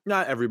can,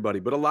 not everybody,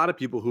 but a lot of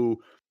people who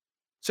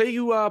say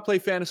you play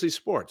fantasy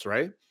sports,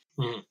 right?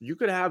 Mm-hmm. You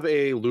could have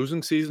a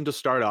losing season to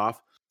start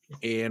off.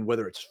 And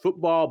whether it's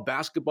football,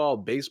 basketball,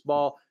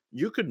 baseball,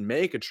 you could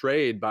make a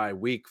trade by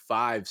week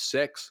 5,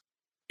 6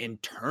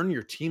 and turn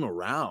your team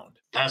around.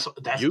 That's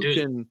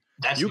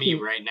me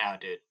right now,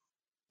 dude.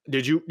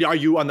 Are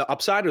you on the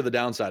upside or the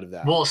downside of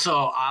that? Well,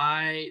 so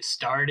I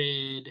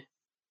started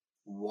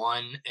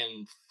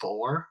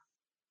 1-4.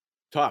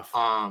 Tough.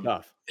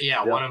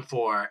 Yeah,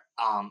 1-4.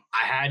 I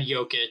had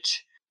Jokic.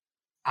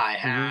 I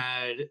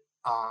had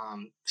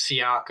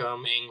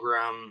Siakam,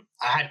 Ingram.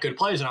 I had good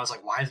players, and I was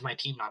like, why is my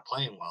team not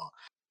playing well?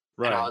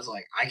 Right. And I was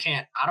like, I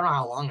don't know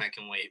how long I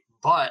can wait,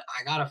 but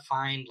I got to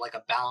find like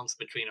a balance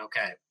between,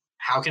 okay,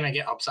 how can I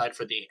get upside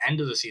for the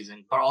end of the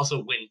season, but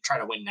also try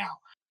to win now.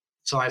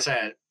 So I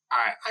said, all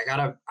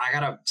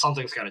right,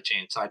 something's got to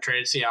change. So I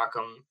traded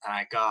Siakam, and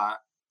I got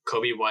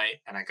Kobe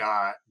White, and I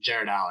got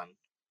Jared Allen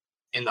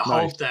in the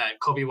hope that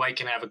Kobe White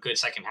can have a good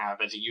second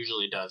half, as he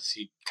usually does.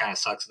 He kind of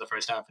sucks in the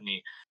first half, and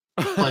he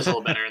plays a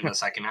little better in the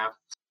second half.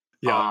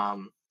 Yeah.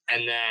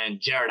 And then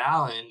Jared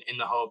Allen in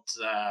the hopes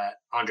that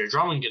Andre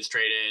Drummond gets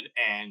traded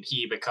and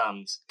he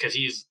becomes, because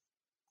he's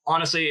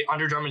honestly,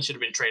 Andre Drummond should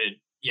have been traded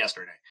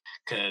yesterday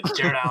because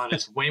Jared Allen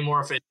is way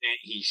more efficient.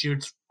 He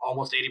shoots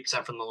almost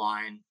 80% from the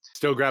line.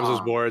 Still grabs his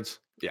boards.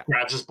 Yeah.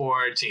 Grabs his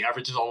boards. He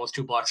averages almost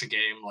 2 blocks a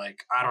game.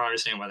 Like, I don't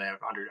understand why they have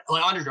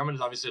Andre Drummond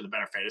is obviously the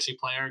better fantasy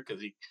player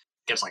because he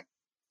gets like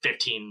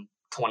 15,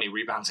 20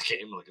 rebounds a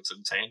game. Like, it's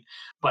insane.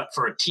 But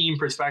for a team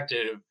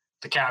perspective,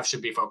 the Cavs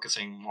should be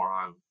focusing more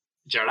on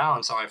Jared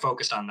Allen. So I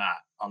focused on that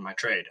on my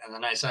trade. And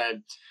then I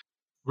said,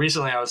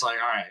 recently I was like,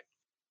 all right,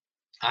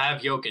 I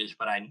have Jokic,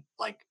 but I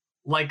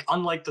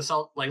unlike the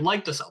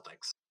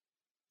Celtics,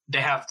 they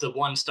have the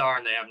 1 star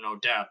and they have no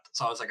depth.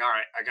 So I was like, all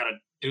right, I got to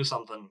do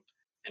something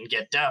and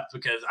get depth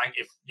because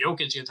if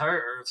Jokic gets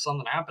hurt or if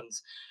something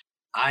happens,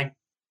 I'm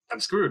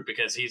screwed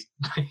because he's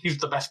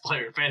the best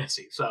player in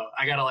fantasy. So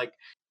I got to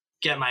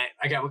get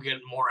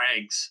more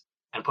eggs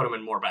and put them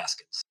in more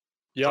baskets.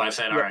 Yep. So I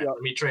said, all right, let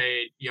me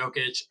trade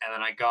Jokic, and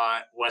then I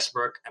got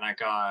Westbrook, and I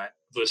got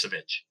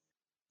Vucevic.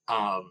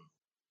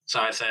 So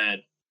I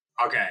said,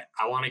 okay,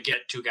 I want to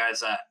get 2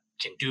 guys that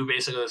can do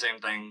basically the same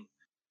thing,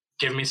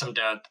 give me some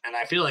depth, and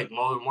I feel like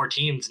more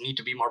teams need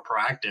to be more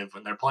proactive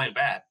when they're playing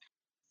bad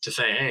to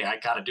say, hey, I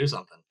got to do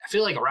something. I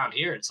feel like around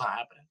here, it's not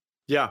happening.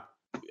 Yeah.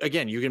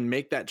 Again, you can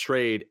make that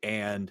trade,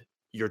 and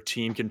your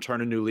team can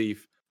turn a new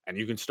leaf, and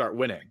you can start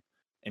winning,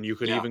 and you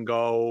could even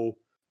go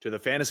to the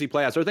fantasy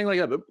playoffs or things like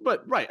that.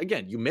 But right,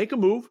 again, you make a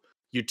move,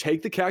 you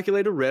take the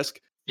calculated risk,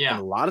 and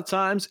a lot of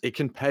times it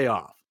can pay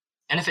off.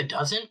 And if it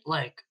doesn't,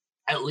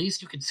 at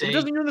least you could say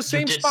you're in the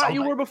same spot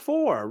you were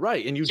before,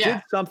 right? And you did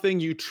something,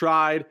 you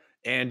tried,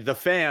 and the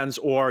fans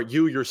or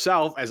you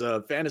yourself as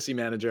a fantasy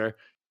manager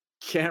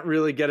can't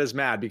really get as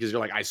mad because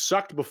you're like, I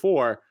sucked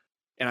before,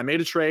 and I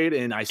made a trade,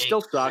 and I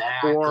still suck,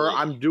 or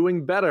I'm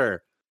doing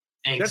better.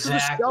 Exactly.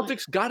 That's what the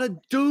Celtics gotta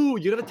do.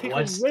 You gotta take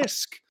a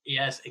risk.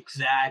 Yes,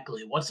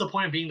 exactly. What's the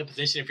point of being in the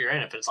position if you're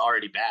in if it's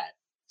already bad?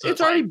 So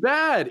it's already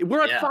bad.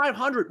 We're at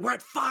 500. We're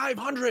at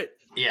 500.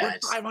 Yeah, we're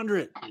at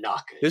 500.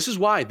 Not good. This is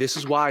why,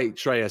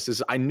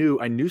 Shreyas, I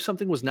knew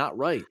something was not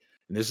right.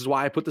 And this is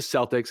why I put the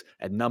Celtics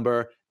at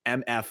number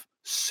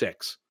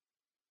MF6.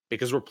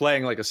 Because we're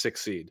playing like a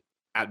 6 seed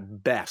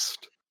at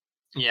best.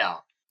 Yeah.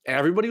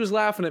 Everybody was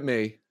laughing at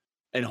me.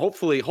 And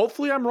hopefully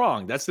I'm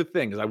wrong. That's the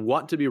thing, is I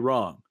want to be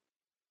wrong.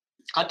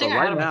 I think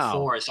I had him at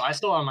 4, so I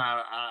still am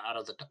out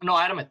of the. No,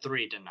 I had him at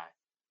 3, didn't I?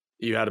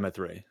 You had him at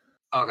 3.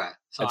 Okay,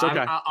 so it's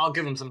okay. I'll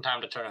give him some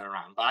time to turn it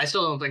around, but I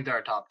still don't think they're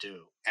a top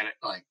 2, and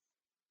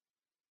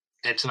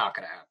it's not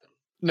going to happen.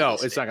 No,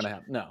 it's not going to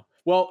happen. No.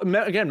 Well,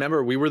 again,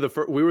 remember we were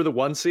the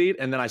 1 seed,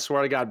 and then I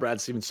swear to God, Brad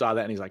Stevens saw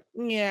that, and he's like,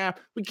 "Yeah,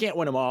 we can't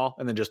win them all,"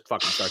 and then just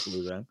fucking starts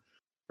losing.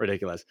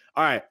 Ridiculous.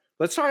 All right,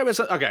 let's talk about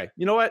something. Okay,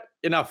 you know what?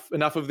 Enough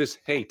of this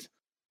hate.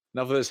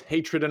 Enough of this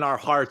hatred in our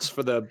hearts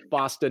for the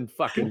Boston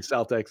fucking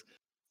Celtics.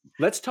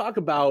 Let's talk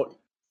about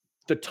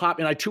the top,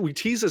 and we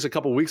teased this a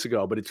couple weeks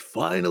ago, but it's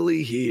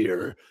finally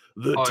here.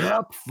 The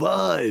top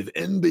 5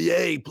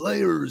 NBA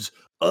players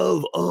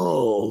of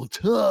all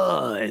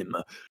time.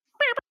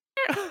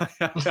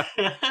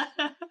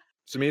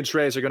 So me and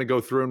Shreyas are going to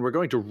go through, and we're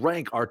going to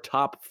rank our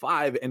top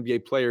 5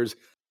 NBA players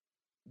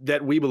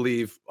that we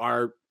believe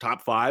are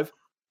top 5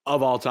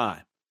 of all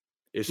time.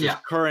 This is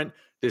current.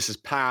 This is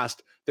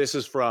past. This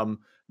is from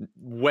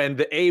when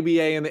the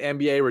ABA and the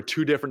NBA were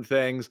 2 different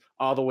things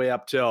all the way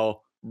up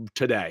till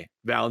today,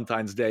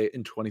 Valentine's Day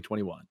in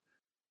 2021.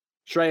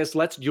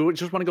 Shreyas, you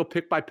just want to go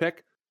pick by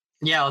pick?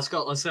 Yeah, let's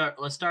go. Let's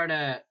start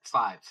at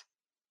 5.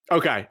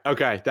 Okay.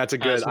 That's a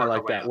good. Let's I work our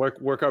like way that.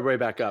 up. Work our way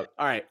back up.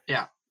 All right.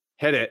 Yeah.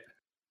 Hit it.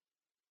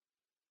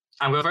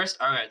 I'm going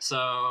first? All right,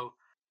 so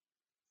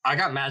I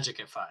got Magic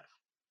at 5.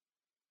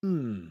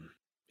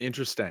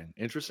 Interesting.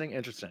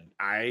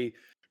 I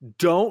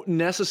don't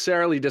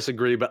necessarily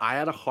disagree, but I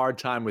had a hard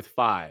time with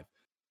 5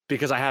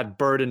 because I had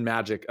Bird and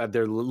Magic.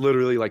 They're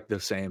literally like the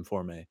same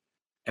for me,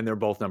 and they're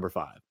both number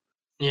 5.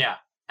 Yeah,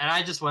 and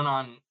I just went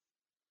on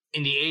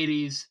in the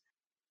 80s,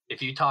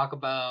 if you talk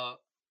about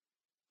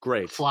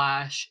Great.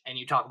 Flash and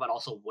you talk about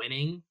also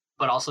winning,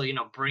 but also,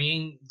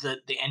 bringing the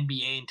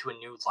NBA into a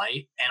new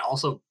light, and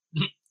also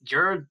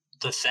you're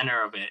the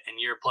center of it, and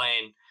you're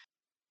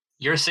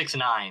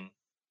 6'9",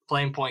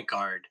 playing point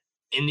guard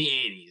in the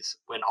 80s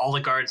when all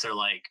the guards are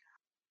like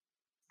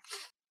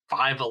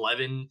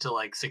 5'11" to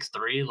like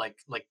 6'3", like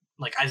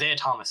Isaiah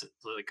Thomas,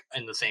 like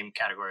in the same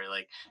category,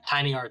 like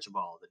Tiny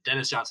Archibald,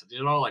 Dennis Johnson.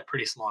 These are all like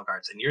pretty small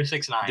guards, and you're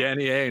 6'9".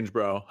 Danny Ainge,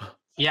 bro.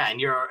 Yeah, and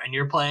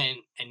you're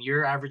playing, and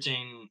you're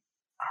averaging,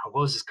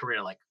 what was his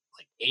career like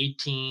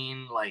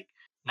 18, like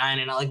 9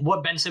 and like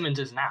what Ben Simmons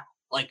is now.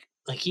 Like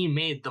he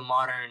made the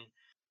modern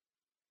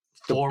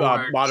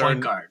forward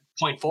point guard,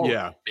 point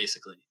forward,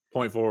 basically.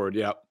 Point forward,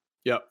 yep.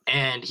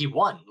 And he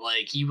won.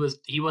 Like he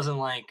wasn't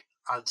like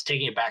I was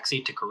taking a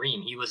backseat to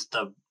Kareem. He was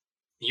the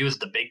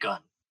big gun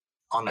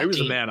on that team. He was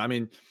the man. I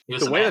mean,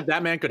 the way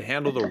that man could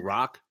handle the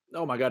rock.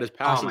 Oh my God, his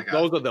passes.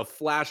 Those are the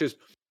flashes.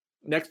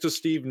 Next to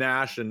Steve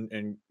Nash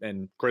and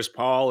Chris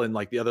Paul and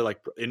like the other, like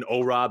in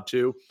O-Rob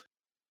too.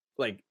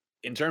 Like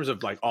in terms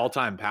of like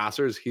all-time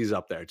passers, he's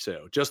up there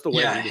too. Just the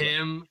way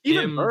him,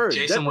 Bird,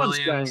 Jason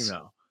Williams,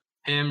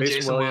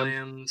 Jason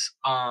Williams,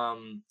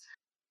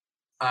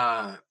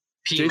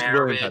 Pete Jason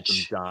Williams had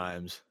Maravich. some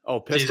dimes. Oh,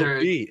 Pistol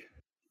Pete.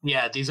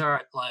 Yeah, these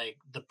are like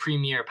the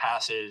premier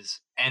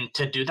passes, and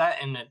to do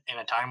that in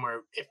a time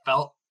where it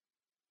felt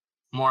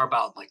more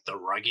about like the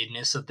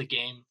ruggedness of the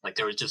game, like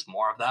there was just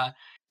more of that.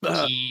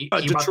 He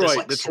brought this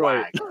like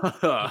Detroit.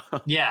 Swag.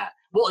 Yeah,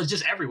 well, it's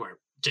just everywhere.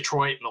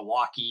 Detroit,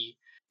 Milwaukee.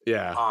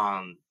 Yeah.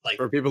 Like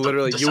for people,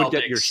 literally, you would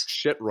get your Celtics.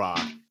 shit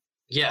rocked.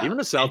 Yeah, even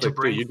the Celtics,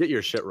 too, you'd get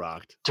your shit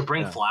rocked. To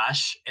bring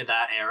Flash in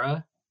that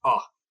era,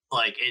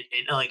 like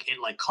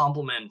it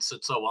complements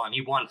it so well, and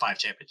he won 5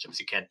 championships.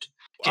 You can't.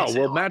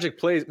 Magic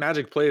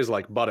plays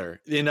like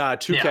butter in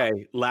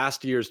 2K.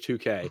 Last year's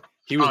 2K,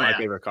 he was my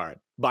favorite card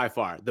by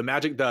far. The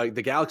Magic, the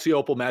Galaxy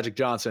Opal Magic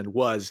Johnson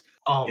was.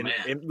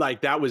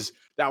 Like that was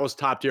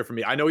top tier for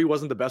me. I know he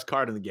wasn't the best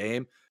card in the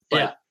game,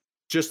 but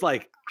just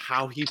like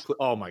how he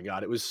oh my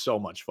God, it was so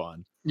much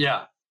fun.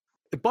 Yeah,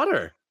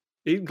 butter.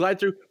 He'd glide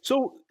through.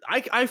 So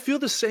I feel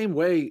the same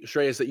way,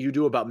 Shreyas, that you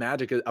do about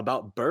Magic,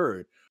 about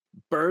Bird.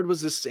 Bird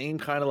was the same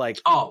kind of like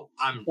ball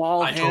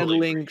handling,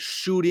 totally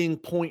shooting,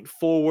 point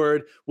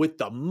forward with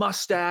the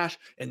mustache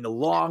and the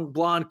long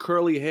blonde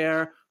curly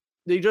hair.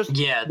 They just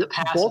the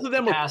passes, both of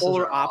them were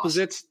polar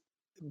opposites,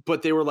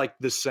 but they were like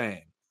the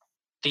same.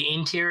 The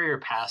interior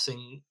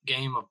passing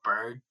game of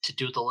Bird, to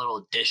do the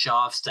little dish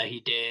offs that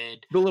he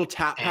did, the little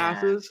tap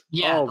passes.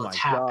 Yeah, the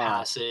tap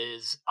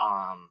passes.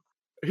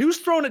 He was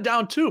throwing it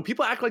down too.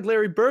 People act like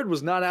Larry Bird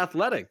was not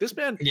athletic. This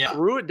man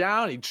threw it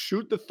down. He'd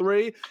shoot the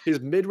 3. His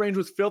mid-range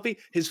was filthy.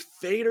 His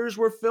faders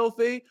were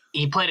filthy.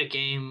 He played a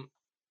game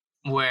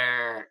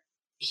where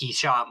he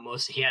had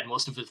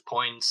most of his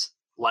points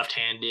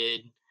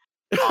left-handed.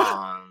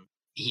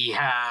 He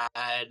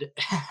had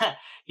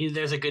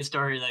there's a good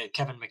story that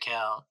Kevin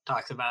McHale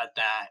talks about,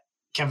 that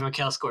Kevin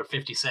McHale scored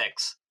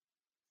 56.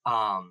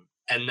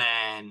 And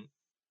then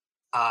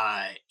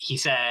he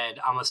said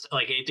almost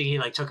like, I think he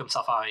like took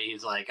himself out.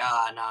 He's like,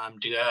 no, I'm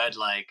good.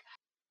 Like,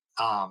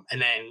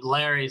 and then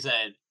Larry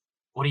said,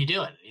 "What are you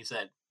doing?" He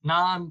said, "No,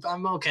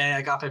 I'm okay.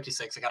 I got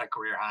 56. I got a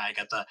career high. I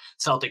got the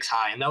Celtics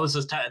high, and that was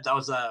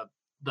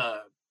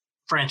the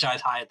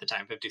franchise high at the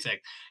time,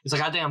 56." He's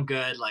like, "I think I'm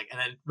good." Like, and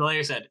then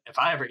Larry said, "If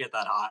I ever get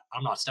that hot,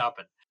 I'm not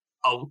stopping."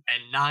 Oh,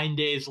 and 9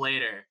 days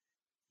later,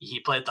 he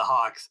played the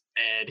Hawks,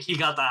 and he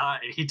got that hot,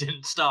 and he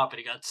didn't stop, and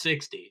he got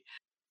 60,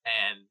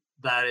 and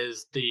that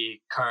is the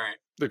current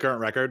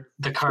record.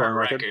 The current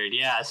record.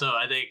 Yeah. So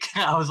I think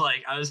I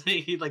was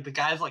thinking like the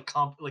guy's like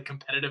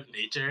competitive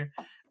nature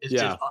is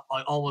just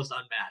almost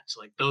unmatched.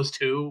 Like those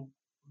two,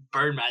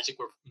 Bird Magic,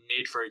 were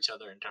made for each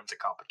other in terms of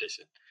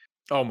competition.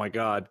 Oh my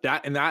God.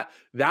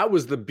 That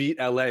was the beat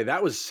LA.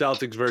 That was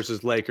Celtics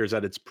versus Lakers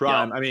at its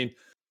prime. Yep. I mean,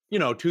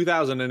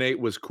 2008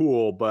 was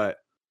cool, but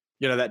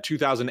that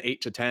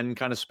 2008 to 10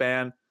 kind of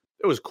span,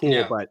 it was cool.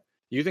 Yeah. But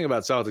you think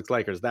about Celtics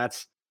Lakers,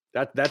 that's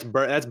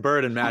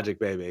Bird and Magic,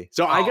 baby.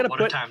 So I gotta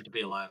put a time to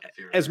be alive.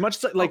 As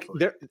much like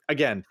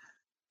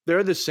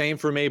they're the same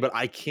for me, but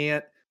I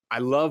can't. I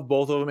love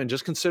both of them, and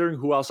just considering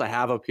who else I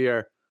have up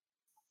here,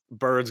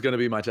 Bird's gonna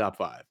be my top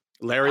 5.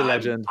 Larry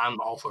Legend. I'm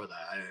all for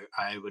that.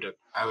 I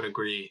would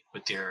agree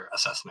with your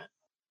assessment.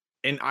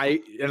 And I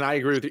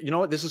agree with you. You know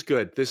what? This is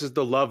good. This is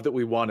the love that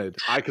we wanted.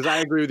 Because I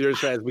agree with your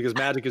strategy, because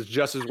Magic is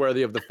just as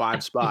worthy of the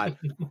 5 spot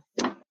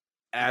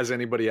as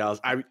anybody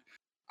else.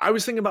 I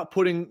was thinking about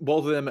putting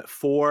both of them at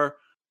 4.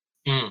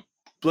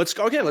 Let's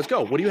go. Okay, let's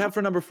go. What do you have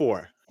for number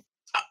 4?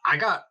 I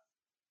got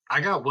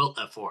Wilt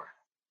at 4.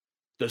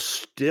 the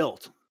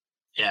stilt.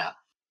 Yeah.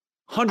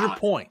 100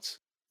 points.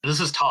 This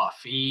is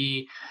tough.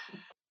 You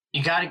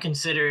got to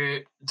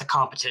consider the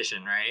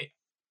competition, right?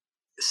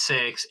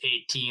 6,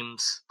 8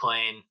 teams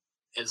playing.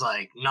 It's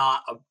like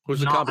not a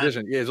Who's the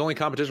competition? Yeah, his only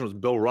competition was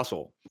Bill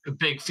Russell. A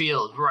big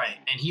field, right?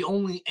 And he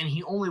only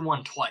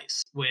won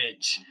twice,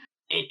 which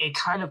it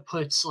kind of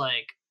puts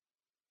like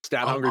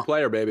stat hungry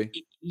player,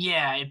 baby.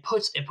 Yeah, it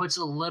puts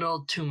a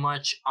little too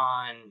much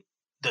on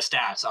the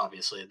stats,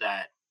 obviously.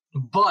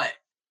 But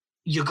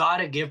you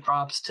gotta give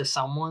props to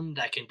someone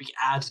that can be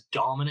as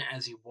dominant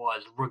as he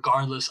was,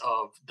 regardless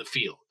of the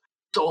field.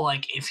 So,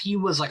 like, if he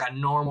was like a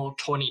normal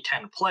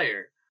 2010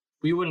 player,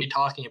 we wouldn't be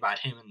talking about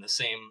him in the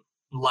same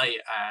light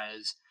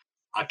as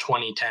a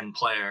 2010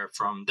 player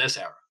from this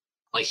era.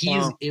 Like,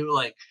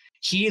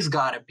 he's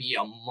got to be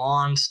a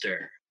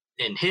monster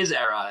in his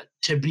era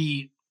to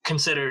be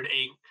considered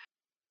a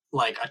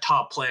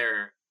top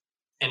player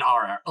in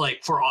our era,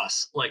 like for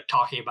us, like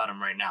talking about him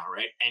right now,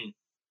 right? And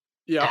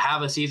to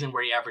have a season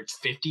where he averaged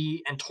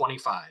 50 and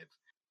 25,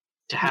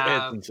 to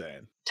have it's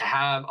insane, to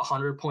have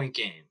 100-point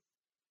game,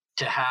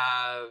 to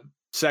have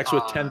sex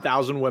with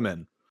 10,000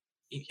 women.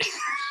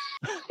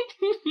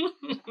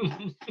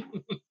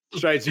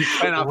 Shreyas, you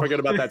cannot forget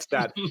about that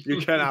stat. You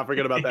cannot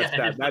forget about that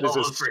stat. That is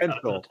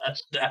essential.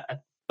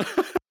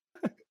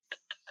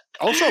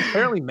 Also,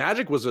 apparently,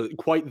 Magic was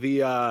quite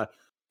the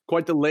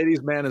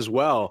ladies' man as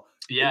well.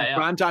 Yeah.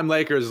 Primetime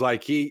Lakers,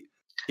 like he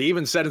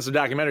even said in some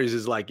documentaries,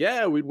 is like,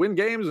 yeah, we'd win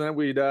games and then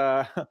we'd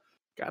kind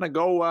of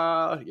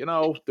go,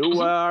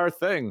 do our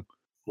thing.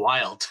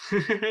 Wild.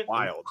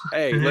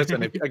 Hey,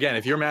 listen,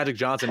 if you're Magic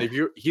Johnson,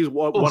 he's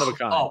one of a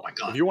kind. Oh my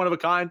God. If you're one of a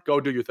kind, go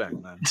do your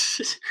thing, man.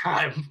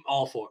 I'm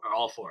all for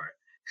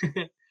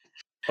it.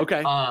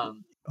 Okay.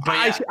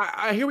 But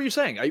I hear what you're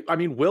saying. I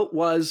mean, Wilt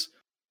was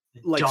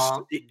like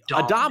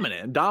a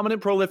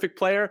dominant, prolific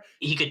player.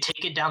 He could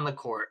take it down the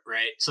court,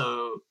 right?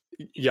 So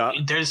yeah,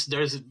 there's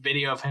a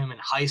video of him in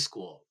high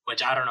school,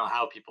 which I don't know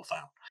how people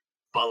found,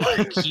 but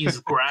like he's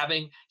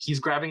grabbing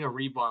a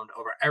rebound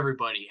over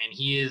everybody, and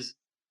he is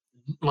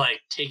like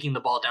taking the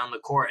ball down the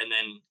court and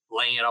then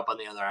laying it up on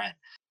the other end.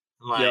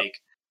 Like,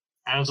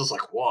 I was just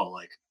like, whoa,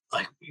 like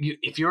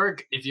if you're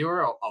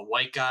a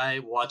white guy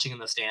watching in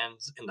the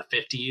stands in the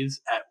 50s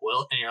at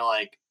Wilt, and you're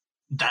like,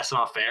 that's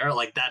not fair.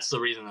 Like, that's the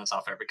reason that's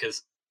not fair,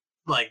 because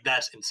like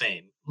that's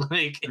insane.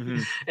 Like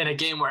in a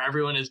game where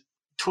everyone is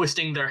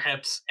twisting their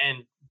hips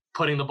and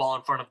putting the ball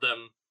in front of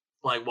them,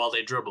 like while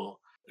they dribble.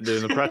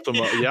 Doing the pretzel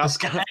mode. Yeah. This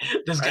guy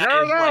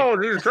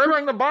he's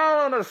dribbling the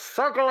ball in a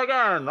circle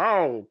again.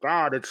 Oh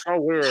God, it's so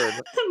weird.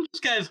 This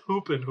guy's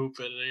hooping,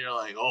 and you're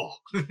like, oh.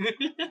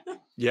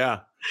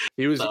 Yeah,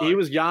 he was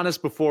Giannis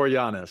before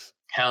Giannis.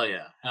 Hell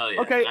yeah.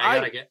 Okay, I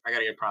gotta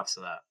get props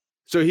to that.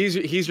 So he's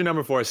your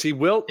number 4. See,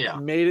 Wilt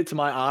made it to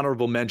my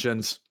honorable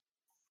mentions.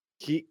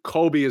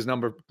 Kobe is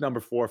number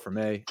 4 for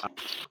me.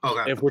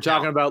 Okay. If we're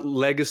talking about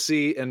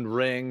legacy and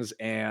rings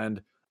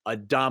and a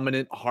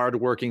dominant,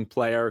 hardworking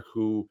player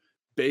who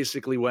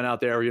basically went out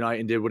there every night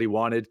and did what he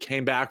wanted,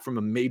 came back from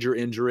a major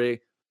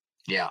injury.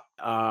 Yeah.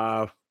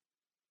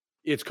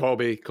 It's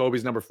Kobe.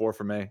 Kobe's number 4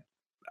 for me.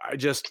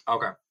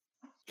 Okay.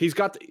 He's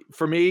got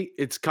for me,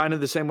 it's kind of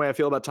the same way I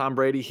feel about Tom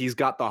Brady. He's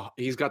got the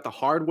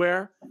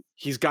hardware,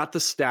 he's got the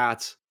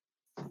stats,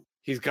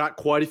 he's got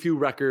quite a few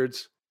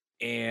records,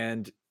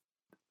 and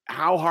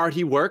how hard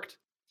he worked,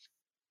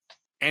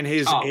 and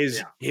his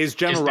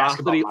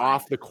generosity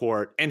off the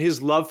court, and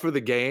his love for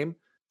the game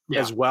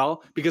as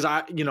well. Because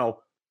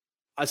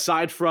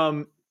aside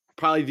from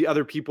probably the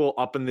other people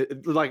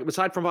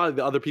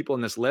the other people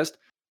in this list,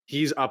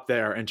 he's up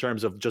there in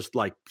terms of just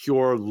like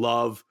pure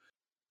love,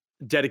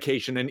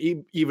 dedication, and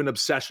even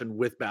obsession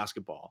with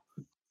basketball.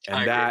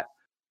 And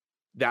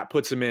that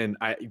puts him in.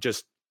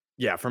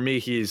 For me,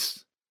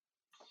 he's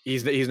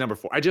number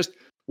 4.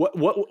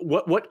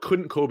 What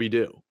couldn't Kobe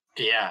do?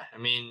 Yeah, I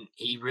mean,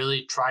 he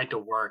really tried to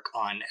work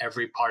on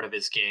every part of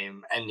his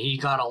game, and he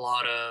got a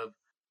lot of,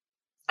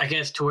 I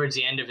guess, towards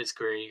the end of his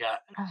career, he got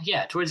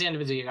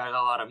a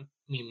lot of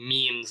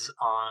memes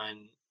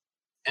on,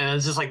 and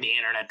it's just like the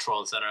internet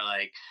trolls that are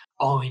like,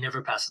 oh, he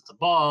never passes the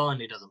ball and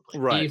he doesn't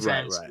play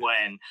defense,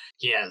 when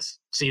he has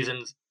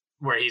seasons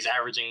where he's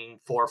averaging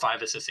 4 or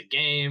 5 assists a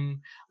game.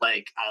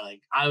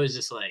 I was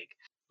just like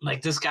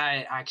this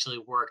guy actually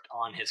worked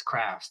on his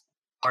craft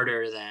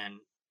harder than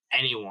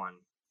anyone,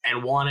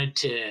 and wanted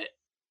to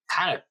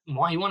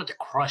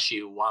crush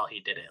you while he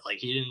did it. Like,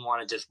 he didn't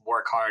want to just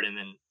work hard and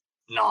then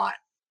not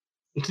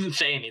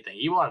say anything.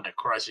 He wanted to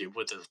crush you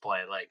with his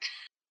play. Like,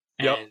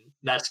 and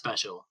that's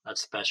special. That's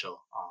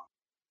special.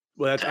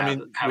 Well, we have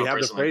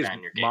the phrase.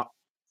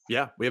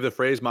 We have the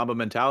phrase Mamba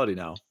mentality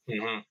now.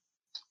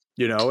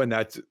 Mm-hmm. And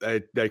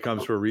that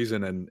comes for a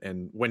reason.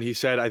 And when he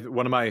said,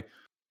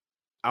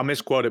 I'll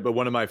misquote it, but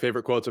one of my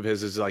favorite quotes of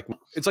his is like,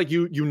 it's like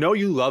you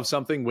love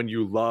something when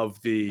you love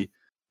the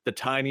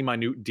tiny,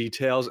 minute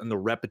details and the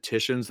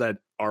repetitions that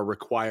are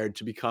required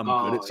to become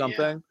good at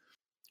something. Yeah.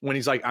 When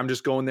he's like, I'm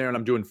just going there and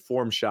I'm doing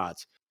form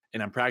shots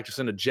and I'm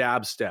practicing a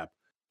jab step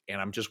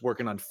and I'm just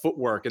working on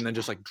footwork and then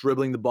just like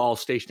dribbling the ball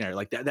stationary,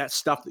 like that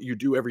stuff that you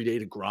do every day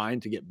to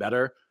grind to get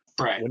better.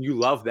 Right. When you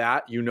love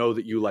that, you know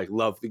that you like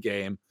love the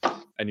game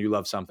and you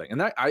love something.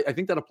 And that I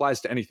think that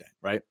applies to anything,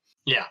 right?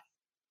 Yeah.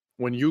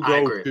 When you I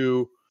go agree.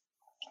 to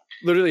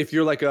literally, if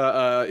you're like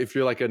if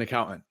you're like an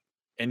accountant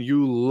and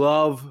you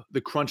love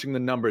the crunching the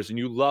numbers and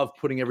you love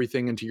putting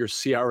everything into your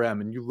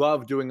CRM and you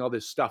love doing all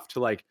this stuff to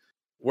like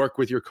work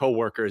with your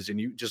coworkers and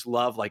you just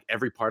love like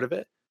every part of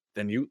it,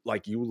 then you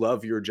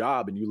love your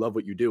job and you love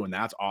what you do, and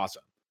that's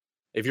awesome.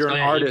 If you're So, an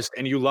yeah, artist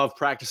and you love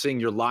practicing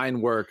your line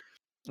work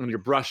and your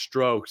brush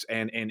strokes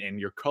and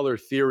your color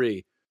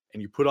theory,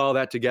 and you put all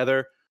that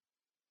together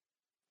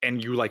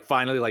and you like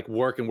finally like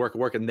work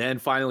and then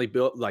finally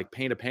build like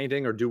paint a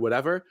painting or do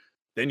whatever,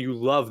 then you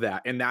love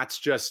that. And that's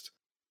just,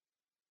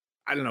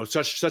 I don't know,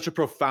 such a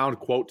profound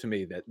quote to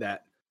me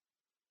that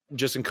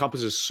just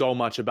encompasses so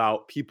much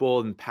about people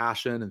and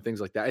passion and things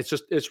like that.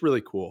 It's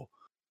really cool.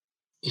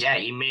 Yeah,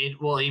 he didn't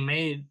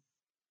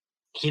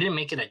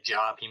make it a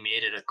job, he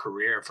made it a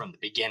career from the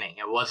beginning.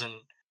 It wasn't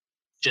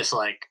just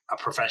like a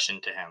profession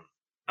to him.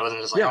 It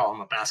wasn't just like, Yeah. oh,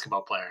 I'm a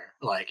basketball player.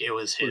 Like it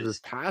was his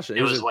passion.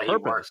 It was his what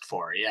purpose. he worked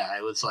for. Yeah,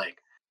 it was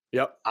like,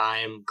 Yep.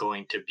 I'm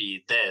going to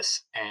be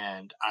this,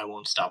 and I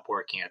won't stop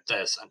working at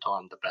this until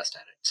I'm the best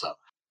at it. So,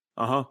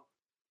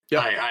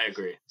 Yep. I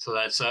agree. So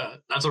that's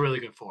a really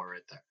good 4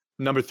 right there.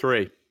 Number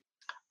 3.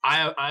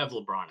 I have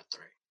LeBron at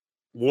 3.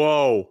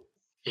 Whoa.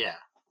 Yeah.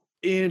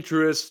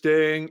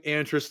 Interesting.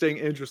 I think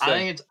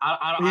it's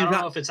I don't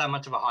know if it's that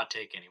much of a hot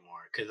take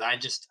anymore, because I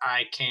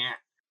can't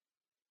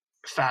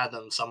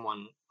fathom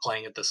someone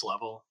playing at this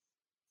level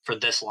for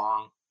this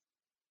long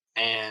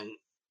and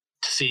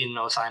to see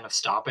no sign of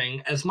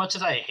stopping. As much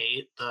as I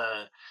hate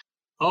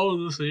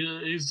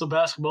he's the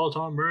basketball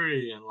Tom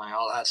Brady and like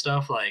all that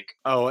stuff, like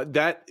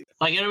that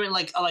like, you know what I mean,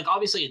 like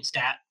obviously in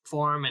stat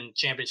form and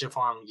championship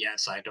form,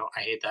 yes, I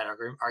hate that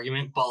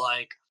argument, but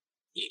like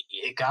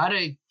you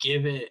gotta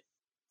give it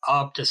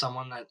up to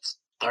someone that's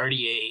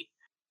 38.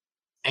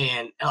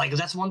 And like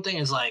that's one thing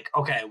is like,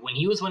 okay, when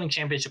he was winning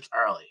championships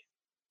early,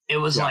 it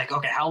was like,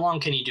 okay, how long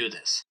can he do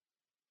this?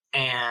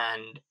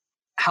 And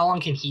how long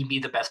can he be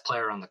the best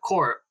player on the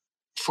court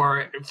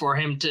for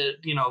him to,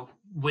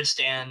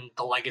 withstand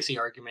the legacy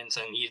arguments?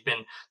 And he's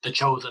been the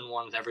chosen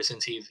one ever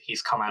since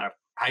he's come out of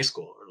high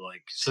school, or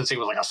like since he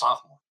was like a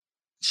sophomore.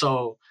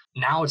 So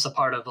now it's a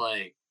part of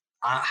like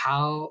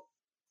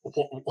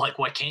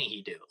what can't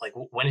he do? Like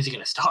when is he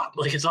gonna stop?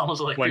 Like it's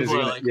almost like when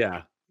people are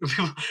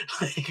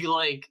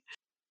like,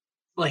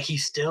 like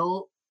he's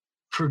still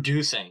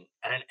producing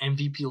at an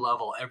MVP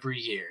level every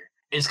year.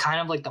 It's kind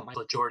of like the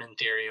Michael Jordan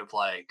theory of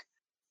like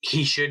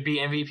he should be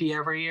MVP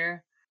every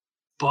year,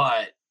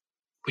 but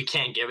we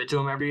can't give it to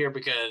him every year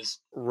because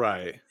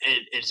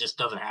it just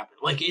doesn't happen.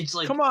 Like it's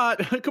like, come on,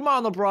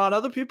 LeBron.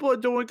 Other people are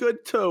doing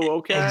good too.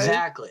 Okay,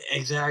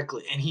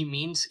 exactly, and he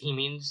means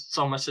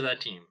so much to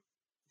that team,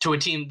 to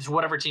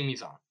whatever team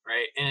he's on,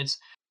 right? And it's,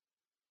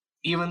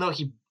 even though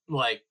he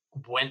like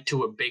went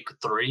to a big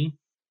 3,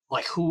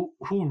 like who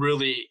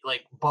really,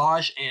 like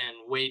Bosh and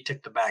Wade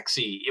took the back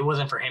seat. It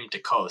wasn't for him to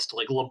coast.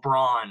 Like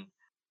LeBron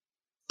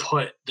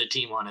put the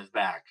team on his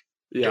back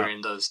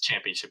during those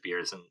championship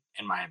years in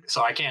Miami.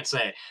 So I can't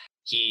say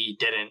he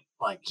didn't,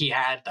 like he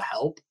had the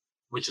help,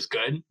 which is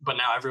good, but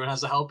now everyone has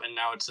the help, and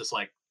now it's just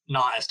like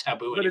not as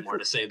taboo anymore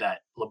to say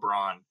that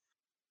LeBron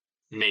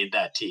made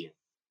that team.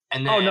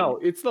 And then,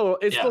 it's the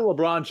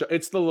LeBron show.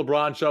 It's the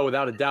LeBron show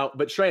without a doubt.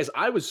 But Shreyas,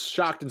 I was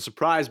shocked and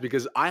surprised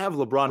because I have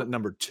LeBron at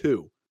number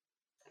 2.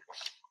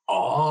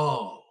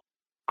 Oh,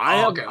 I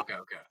have okay.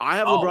 I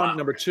have LeBron at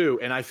number 2,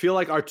 and I feel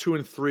like our 2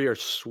 and 3 are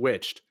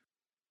switched.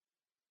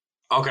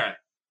 Okay,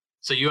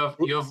 so you have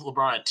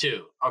LeBron at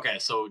 2. Okay,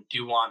 so do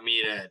you want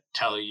me to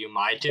tell you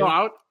my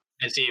 2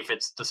 and see if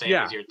it's the same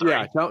as your 3?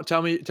 Yeah,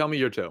 tell me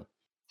your 2.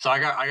 So I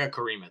got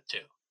Kareem at 2.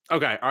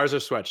 Okay, ours are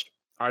switched.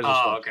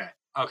 Okay.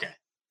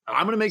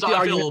 I'm gonna make the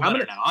argument. I feel a little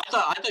better now. I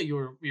thought you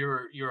were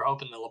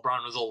hoping that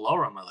LeBron was a little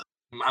lower on my list.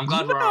 I'm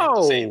glad we're on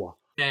the same.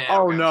 Yeah,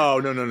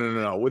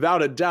 No.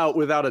 Without a doubt,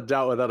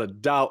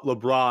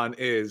 LeBron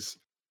is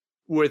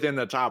within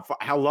the top 5.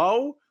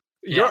 Hello?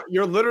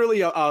 You're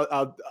literally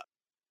a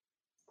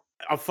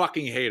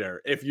fucking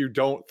hater if you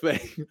don't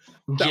think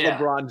that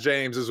LeBron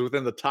James is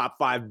within the top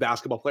 5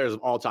 basketball players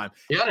of all time.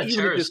 You gotta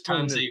cherish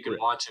times that you can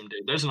watch him,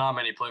 dude. There's not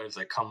many players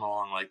that come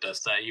along like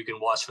this that you can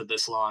watch for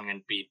this long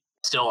and be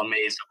still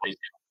amazed at what he's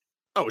doing.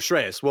 Oh,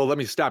 Shreyas, well, let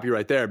me stop you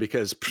right there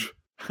because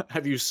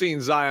have you seen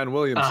Zion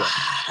Williamson?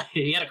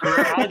 He had a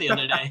career high the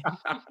other day.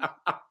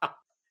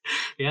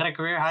 He had a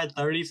career high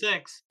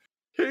 36.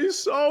 He's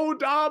so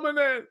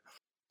dominant.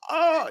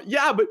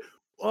 Yeah, but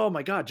oh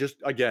my God, let's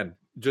just I feel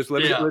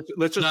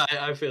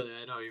it.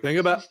 I know you. Think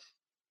about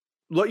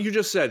what you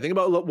just said. Think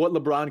about what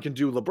LeBron can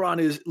do. LeBron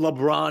is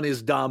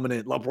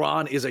dominant.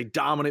 LeBron is a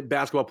dominant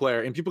basketball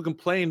player, and people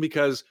complain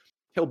because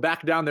he'll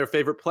back down their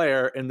favorite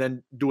player and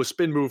then do a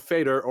spin move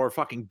fader or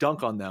fucking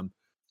dunk on them.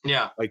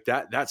 Yeah. Like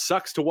that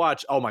sucks to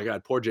watch. Oh my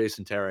God, poor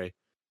Jason Terry.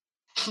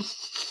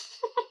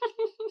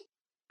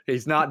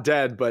 He's not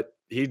dead, but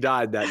He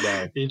died that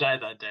day. He died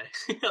that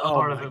day. Oh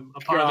Part of my him, a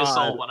part of his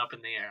soul God. went up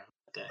in the air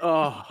that day.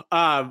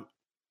 Oh,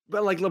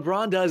 but like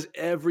LeBron does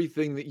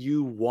everything that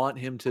you want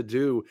him to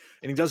do,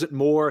 and he does it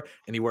more,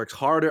 and he works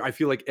harder. I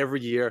feel like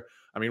every year,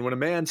 I mean, when a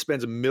man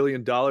spends $1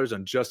 million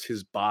on just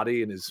his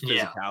body and his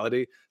Yeah,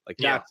 physicality, like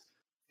yeah. that's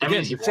That again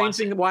means he the same wants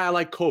thing it. why I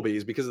like Kobe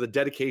is because of the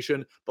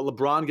dedication. But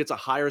LeBron gets a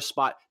higher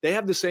spot. They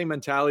have the same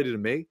mentality to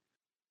me,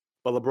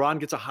 but LeBron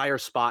gets a higher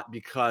spot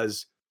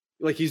because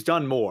like he's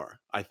done more.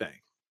 I think.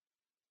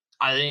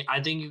 I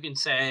think you can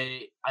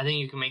say I think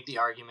you can make the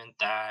argument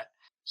that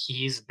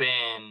he's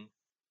been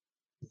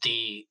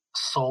the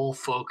sole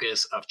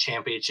focus of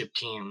championship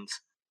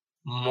teams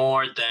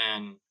more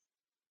than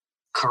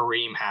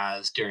Kareem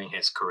has during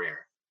his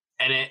career.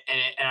 And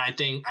I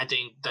think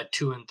that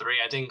 2 and 3,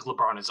 I think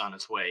LeBron is on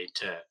his way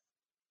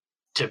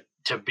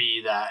to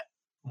be that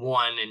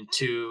 1 and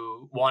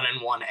 2, 1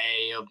 and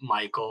 1A of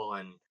Michael,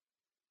 and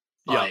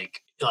Yeah.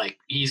 like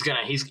he's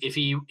if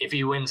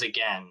he wins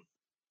again,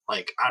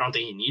 like I don't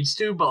think he needs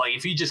to, but like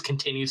if he just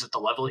continues at the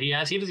level he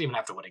has, he doesn't even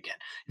have to win again.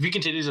 If he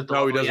continues at the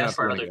No, he level he doesn't has have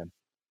to for win another again.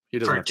 He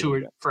doesn't have to win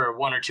again. for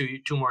 1 or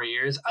 2 more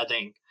years, I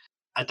think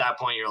at that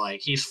point you're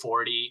like he's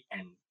 40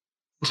 and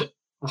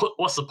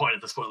what's the point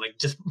at this point? Like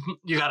just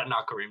you got to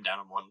knock Kareem down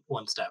in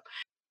one step.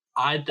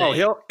 I think.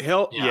 Oh,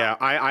 he'll yeah.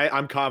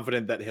 I'm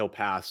confident that he'll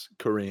pass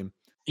Kareem.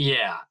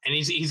 Yeah, and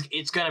he's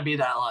it's gonna be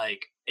that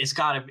like it's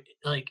gotta be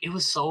like it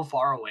was so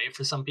far away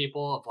for some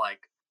people of like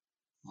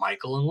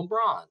Michael and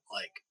LeBron.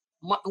 Like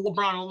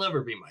LeBron will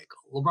never be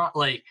Michael. LeBron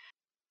like,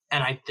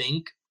 and I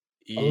think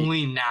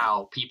only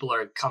now people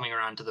are coming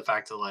around to the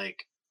fact that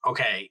like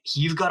okay,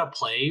 he's got to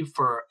play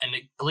for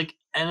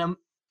an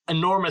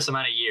enormous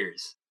amount of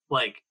years,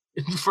 like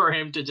for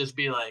him to just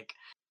be like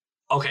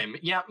okay,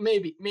 yeah,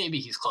 maybe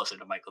he's closer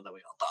to Michael than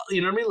we all thought.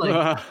 You know what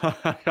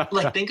I mean?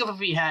 Like think of if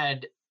he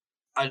had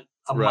a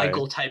Right.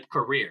 Michael type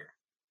career.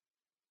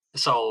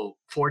 So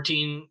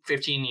 14,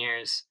 15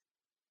 years.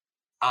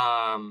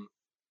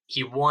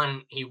 He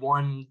won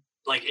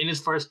like in his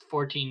first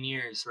 14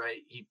 years,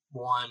 right? He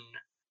won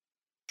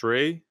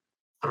 3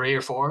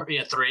 or 4.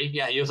 Yeah, 3.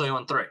 Yeah, he only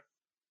won 3.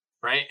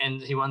 Right?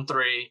 And he won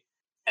 3.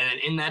 And then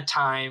in that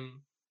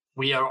time,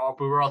 we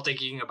were all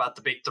thinking about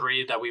the big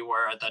 3 that we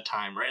were at that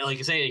time, right? Like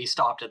you say he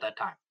stopped at that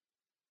time.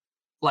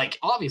 Like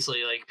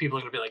obviously, like people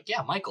are gonna be like,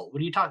 yeah, Michael,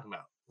 what are you talking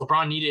about?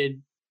 LeBron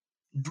needed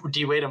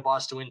D Wade and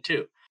Boss to win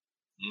too.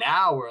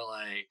 Now we're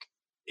like,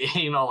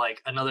 you know,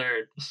 like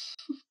another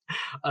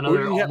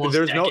almost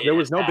there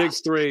was no big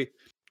passed. 3.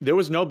 There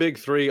was no big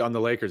 3 on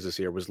the Lakers this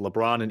year. It was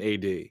LeBron and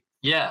AD.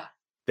 Yeah.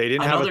 They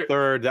didn't have a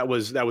third that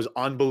was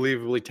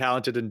unbelievably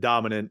talented and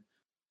dominant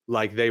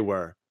like they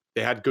were.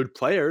 They had good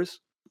players,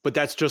 but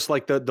that's just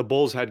like the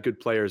Bulls had good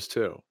players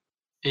too.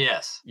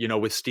 Yes. You know,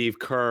 with Steve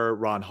Kerr,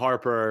 Ron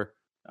Harper,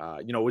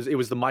 you know, it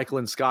was the Michael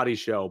and Scotty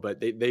show, but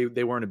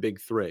they weren't a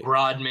big 3.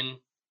 Rodman.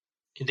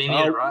 They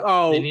needed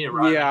Rodman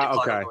to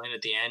plug up the lane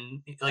at the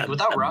end. Like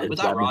without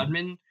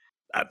Rodman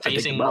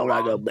facing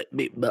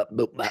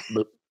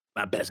LeBron.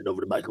 I pass it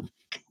over to Michael.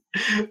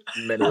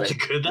 That's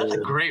a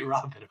great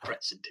Rodman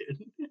impression,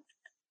 dude.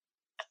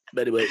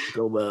 But anyway,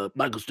 so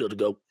Michael's still to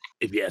go,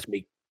 if you ask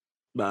me.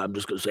 I'm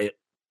just gonna say it.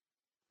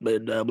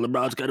 But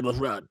LeBron's kind of a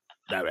fraud.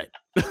 All right.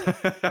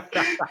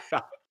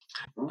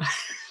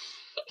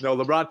 No,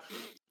 LeBron,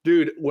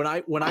 dude. When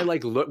I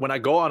like look when I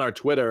go on our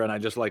Twitter and I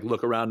just like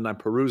look around and I'm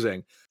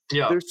perusing,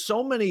 there's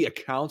so many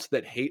accounts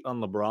that hate on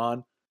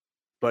LeBron,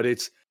 but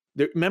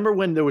remember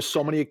when there was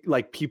so many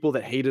like people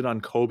that hated on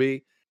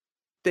Kobe?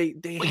 They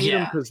hate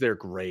him because they're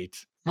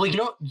great. Well,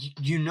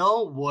 you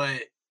know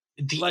what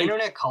the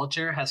internet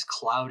culture has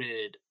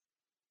clouded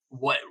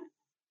what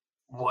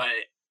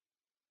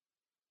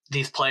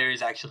these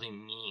players actually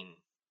mean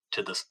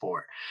to the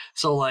sport.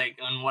 So like,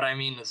 and what I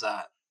mean is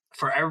that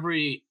for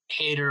every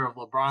hater of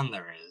LeBron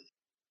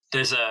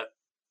there's a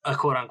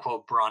quote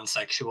unquote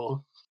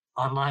bronzexual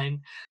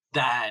online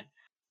that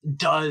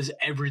does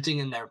everything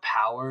in their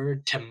power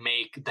to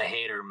make the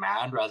hater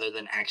mad rather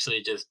than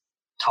actually just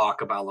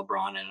talk about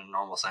LeBron in a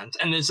normal sense.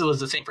 And this was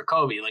the same for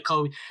Kobe. Like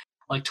Kobe,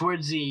 like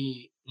towards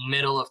the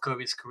middle of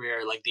Kobe's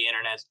career, like the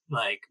internet,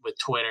 like with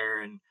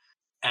Twitter and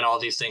all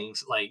these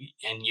things, like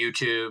and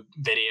YouTube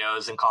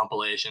videos and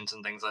compilations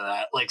and things like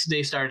that, like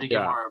they started to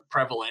get more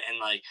prevalent, and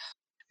like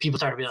people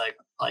started to be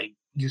like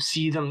you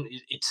see them,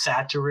 it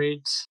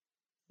saturates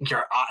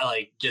your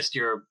like just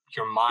your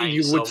mind.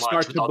 You would so start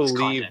much to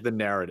believe the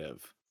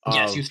narrative.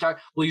 Yes, you start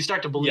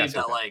to believe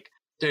that like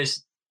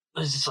it's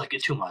just like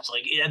it's too much.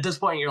 Like at this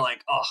point, you're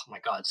like, oh my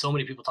god, so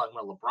many people talking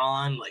about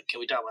LeBron. Like, can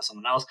we talk about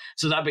someone else?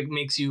 So that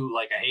makes you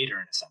like a hater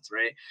in a sense,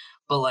 right?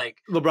 But like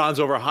LeBron's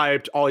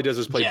overhyped. All he does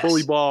is play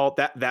bully ball.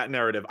 That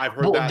narrative, I've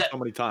heard that so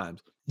many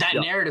times. That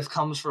narrative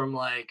comes from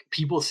like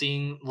people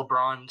seeing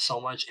LeBron so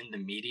much in the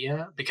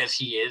media because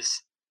he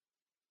is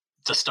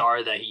the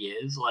star that he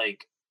is,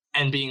 like,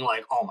 and being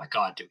like, oh my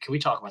god, dude, can we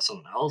talk about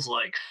someone else?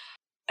 Like,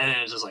 and then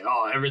it's just like,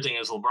 oh, everything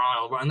is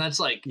LeBron, and that's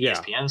like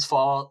ESPN's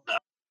fault.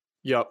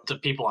 The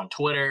people on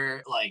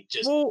Twitter, like,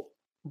 just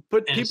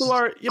but people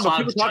are but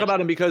people talk about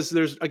him because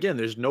there's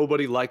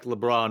nobody like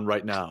LeBron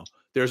right now.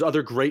 There's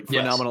other great,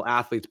 Yes. phenomenal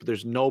athletes, but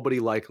there's nobody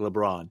like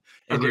LeBron. And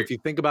Agreed. if you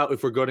think about,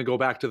 if we're going to go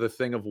back to the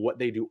thing of what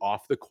they do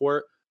off the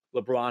court,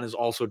 LeBron has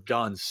also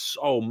done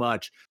so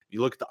much.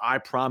 You look at the I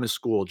Promise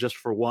School, just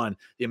for one,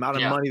 the amount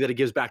of Yeah. money that he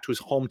gives back to his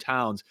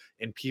hometowns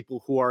and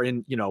people who are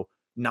in,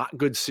 not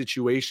good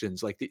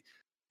situations. Like the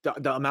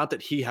amount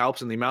that he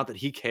helps and the amount that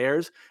he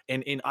cares.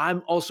 And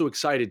I'm also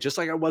excited, just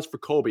like I was for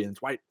Kobe, and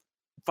it's why it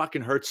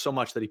fucking hurts so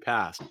much that he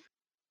passed,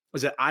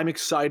 is that I'm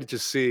excited to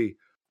see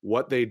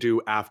what they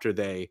do after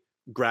they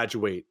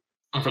graduate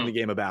from the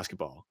game of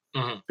basketball,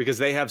 because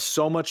they have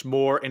so much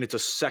more, and it's a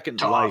second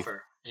to life.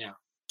 offer. Yeah.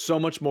 So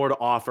much more to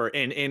offer,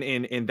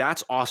 and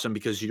that's awesome,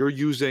 because you're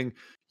using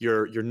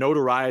your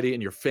notoriety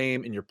and your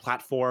fame and your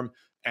platform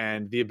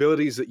and the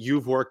abilities that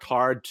you've worked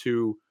hard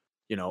to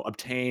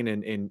obtain,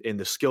 and in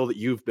the skill that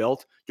you've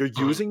built. You're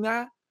using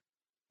that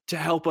to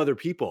help other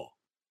people.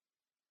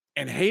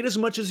 And hate as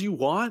much as you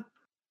want,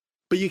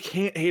 but you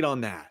can't hate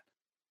on that.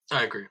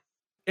 I agree.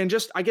 And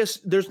just, I guess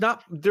there's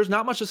not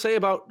much to say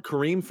about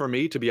Kareem for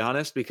me, to be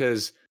honest,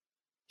 because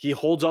he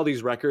holds all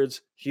these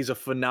records. He's a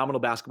phenomenal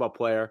basketball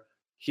player.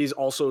 He's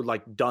also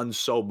done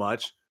so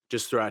much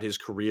just throughout his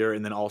career,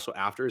 and then also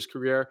after his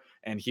career.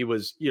 And he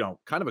was,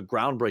 kind of a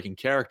groundbreaking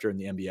character in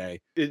the NBA.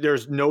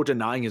 There's no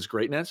denying his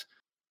greatness,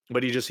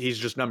 but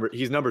he's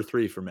number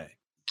 3 for me.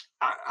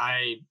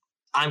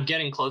 I'm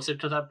getting closer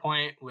to that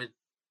point with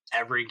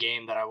every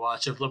game that I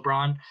watch of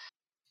LeBron.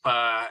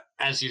 But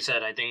as you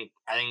said, I think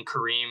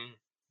Kareem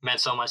meant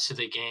so much to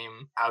the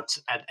game at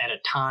a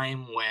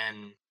time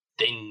when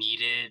they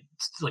needed,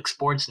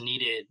 sports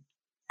needed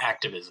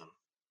activism.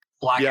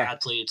 Black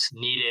athletes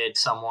needed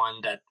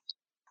someone that,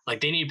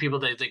 they needed people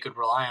that they could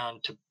rely on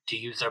to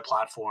use their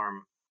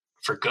platform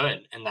for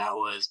good. And that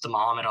was the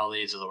Muhammad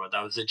Ali's of the world.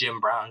 That was the Jim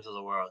Browns of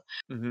the world.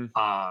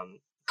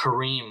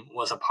 Kareem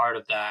was a part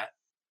of that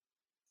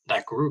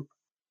group.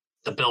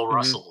 The Bill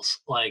Russells.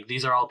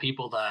 These are all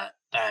people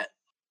that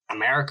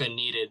America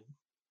needed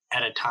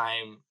at a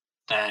time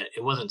that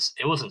it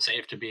wasn't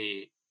safe to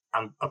be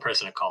a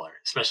person of color,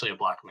 especially a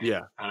black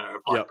man, or a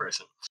black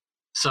person.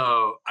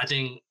 So I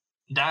think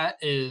that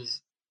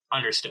is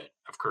understood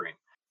of Kareem.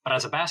 But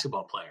as a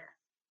basketball player,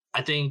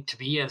 I think to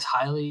be as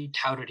highly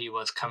touted he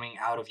was coming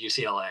out of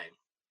UCLA,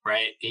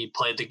 right? He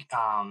played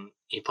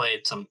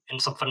in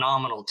some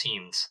phenomenal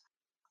teams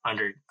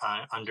under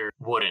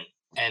Wooden,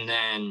 and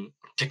then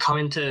to come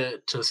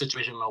into a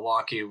situation in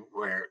Milwaukee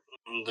where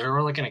they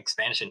were an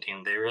expansion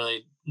team. They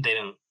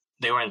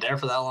weren't there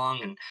for that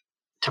long, and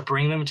to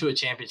bring them to a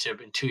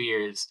championship in 2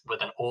 years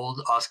with an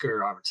old Oscar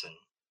Robertson,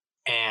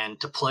 and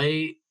to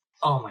play,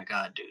 oh my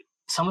God, dude,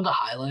 some of the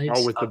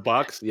highlights with the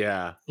Bucks,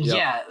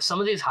 some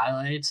of these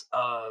highlights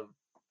of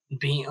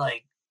being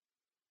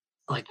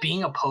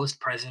being a post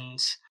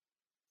presence,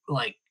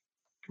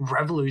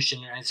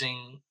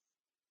 revolutionizing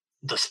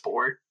the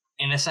sport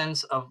in a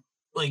sense of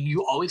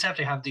you always have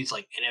to have these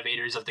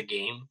innovators of the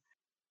game,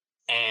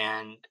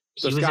 and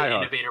he was an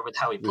innovator with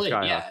how he played.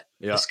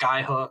 The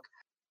sky hook.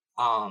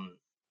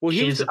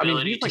 His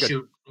ability to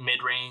shoot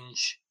mid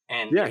range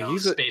and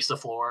space the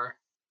floor.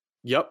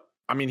 Yep.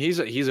 I mean, he's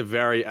a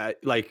very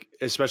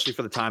especially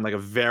for the time, a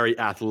very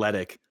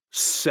athletic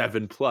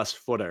 7+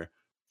 footer.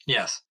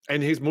 Yes.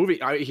 And he's moving.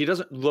 He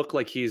doesn't look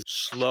like he's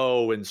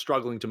slow and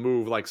struggling to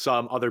move like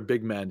some other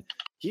big men.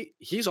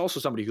 He's also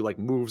somebody who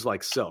moves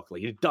like silk.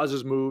 He does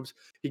his moves.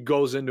 He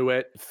goes into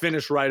it,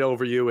 finish right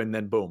over you, and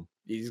then boom,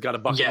 he's got a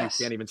bucket. And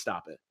you can't even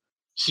stop it.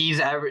 He's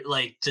the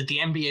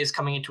NBA is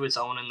coming into its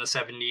own in the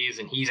 70s,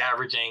 and he's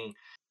averaging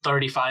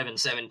 35 and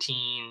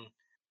 17.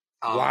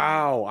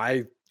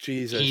 Wow,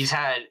 Jesus. He's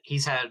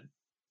had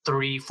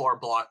 3-4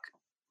 block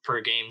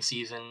per game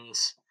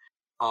seasons.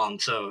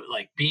 So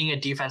being a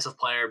defensive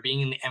player,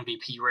 being in the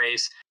MVP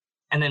race,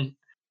 and then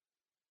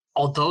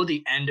although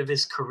the end of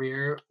his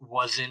career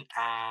wasn't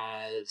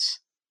as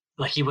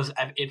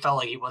it felt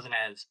like he wasn't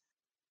as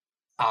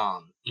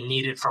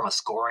needed from a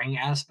scoring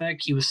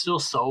aspect, he was still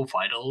so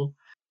vital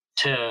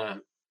to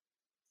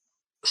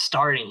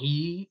starting.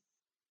 He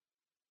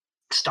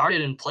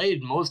started and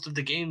played most of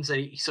the games that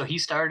he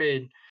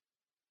started.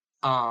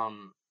 So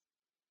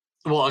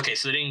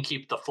they didn't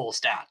keep the full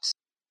stats,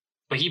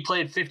 but he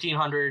played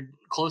 1,500,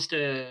 close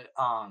to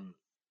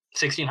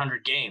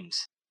 1,600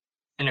 games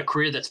in a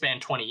career that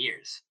spanned 20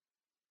 years.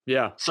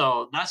 Yeah.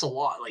 So that's a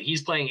lot.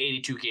 He's playing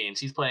 82 games.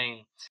 He's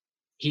playing.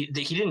 He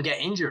didn't get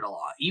injured a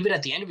lot, even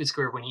at the end of his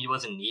career when he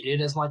wasn't needed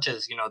as much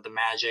as the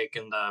Magic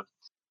and the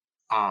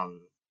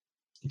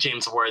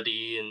James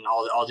Worthy and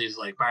all these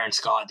Byron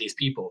Scott, these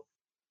people.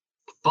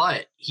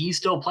 But he's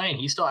still playing.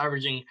 He's still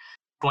averaging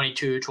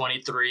 22,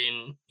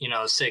 23,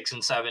 and 6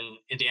 and 7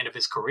 at the end of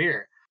his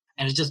career.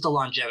 And it's just the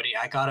longevity.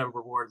 I gotta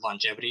reward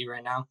longevity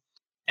right now,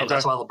 and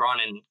that's why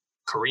LeBron and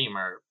Kareem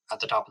are at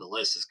the top of the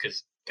list, is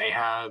because they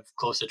have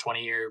close to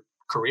 20-year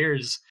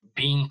careers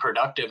being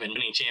productive and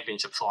winning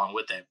championships along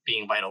with it,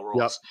 being vital roles.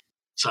 Yep.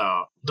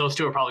 So those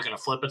two are probably going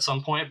to flip at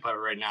some point, but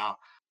right now,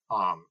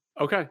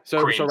 okay.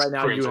 So right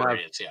now you have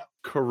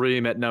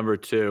Kareem at number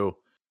 2,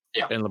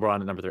 and LeBron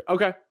at number 3.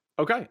 Okay.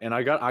 And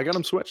I got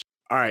them switched.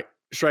 All right,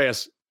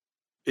 Shreyas,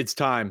 it's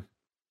time.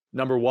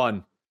 Number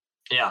 1.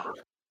 Yeah.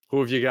 Who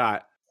have you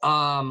got?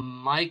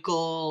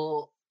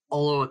 Michael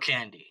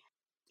Olowokandi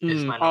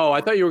is my number I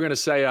one. thought you were going to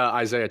say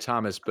Isaiah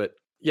Thomas, but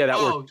yeah, that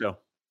works too.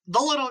 The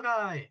little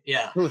guy.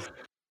 Yeah.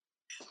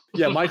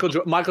 Yeah, Michael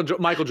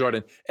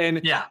Jordan.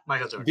 And yeah,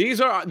 Michael Jordan.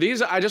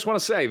 These I just want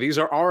to say, these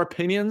are our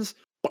opinions,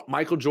 but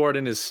Michael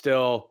Jordan is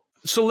still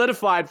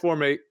solidified for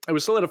me. It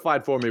was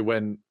solidified for me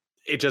when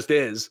it just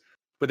is.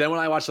 But then when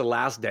I watched The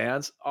Last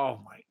Dance, oh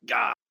my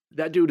God,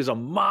 that dude is a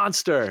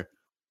monster.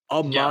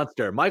 A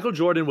monster. Michael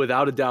Jordan,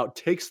 without a doubt,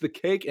 takes the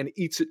cake and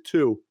eats it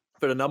too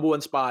for the number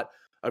 1 spot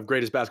of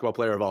greatest basketball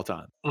player of all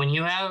time. When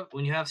you have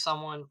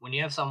someone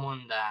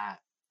that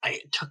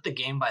took the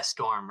game by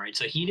storm, right?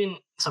 So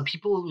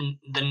people,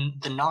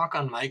 the knock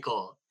on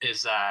Michael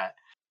is that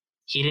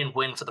he didn't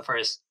win for the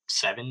first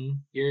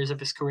 7 years of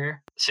his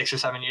career, 6 or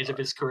 7 years of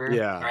his career.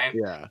 Yeah. Right.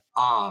 Yeah.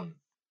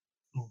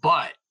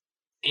 But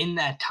in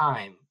that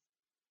time,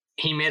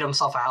 he made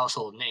himself a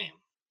household name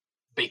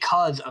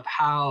because of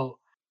how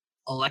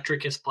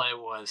electric his play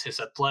was, his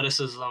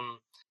athleticism,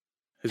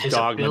 his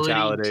dog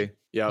mentality.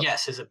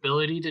 Yes, his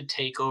ability to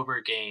take over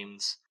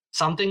games.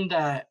 Something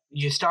that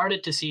you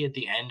started to see at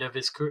the end of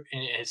his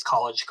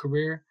college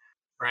career,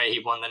 right? He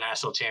won the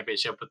national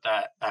championship with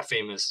that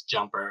famous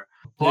jumper.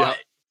 But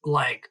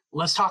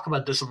let's talk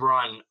about this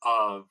run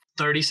of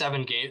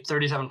 37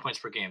 points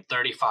per game,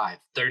 35,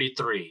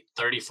 33,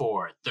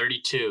 34,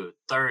 32,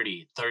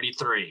 30,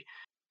 33.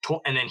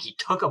 And then he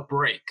took a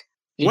break.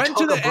 Went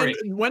to the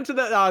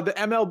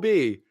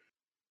MLB.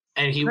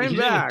 And he didn't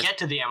even get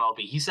to the MLB.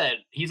 He said,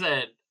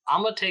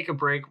 I'm gonna take a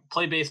break,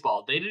 play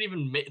baseball. They didn't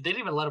even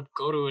let him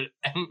go to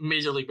a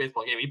Major League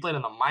Baseball game. He played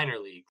in the minor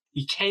league.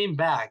 He came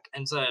back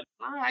and said,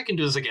 I can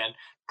do this again.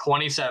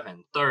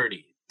 27,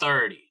 30,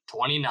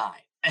 29.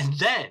 And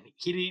then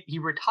he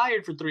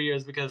retired for 3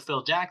 years because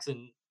Phil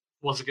Jackson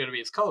wasn't going to be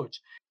his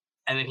coach.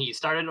 And then he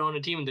started on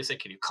a team and they said,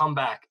 can you come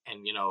back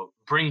and,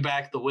 bring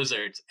back the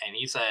Wizards? And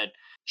he said,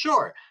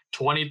 sure,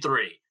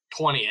 23,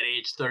 20 at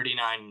age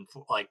 39,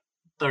 like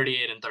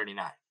 38 and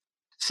 39.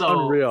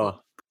 So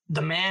unreal.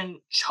 The man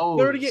chose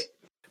 38.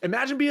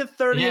 Imagine being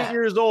 38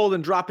 years old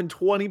and dropping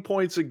 20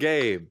 points a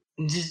game.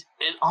 Just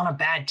on a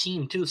bad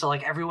team too. So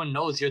like everyone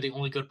knows you're the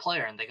only good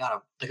player and they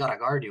gotta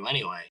guard you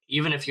anyway.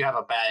 Even if you have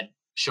a bad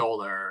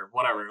shoulder or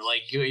whatever,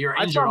 like you're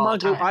injured all the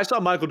time. I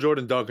saw Michael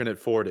Jordan dunking at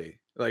 40,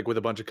 like with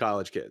a bunch of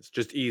college kids.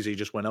 Just easy,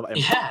 just went up. And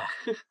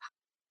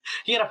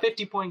He had a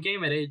 50-point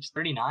game at age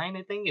 39,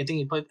 I think.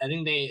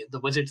 The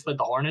Wizards played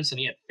the Hornets and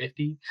he had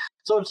 50.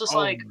 So it's just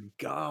oh my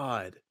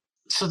God.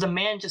 So the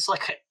man just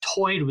like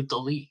toyed with the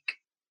league.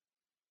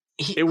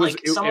 It was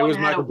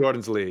Michael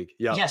Jordan's league.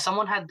 Yeah. Yeah,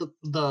 someone had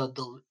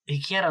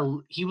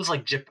he was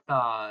like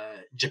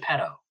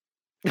Geppetto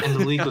and the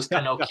league was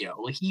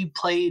Pinocchio. Like he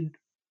played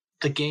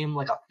the game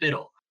like a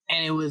fiddle.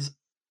 And it was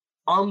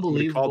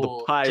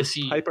unbelievable to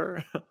see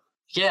Piper.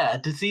 Yeah,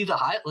 to see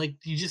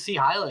you just see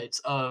highlights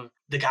of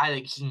the guy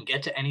that he can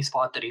get to any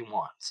spot that he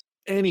wants.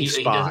 Any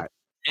spot.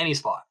 Any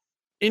spot.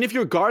 And if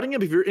you're guarding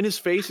him, if you're in his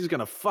face, he's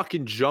gonna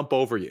fucking jump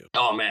over you.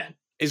 Oh man.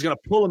 He's gonna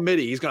pull a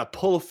midi. He's gonna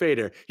pull a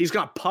fader. He's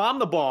gonna palm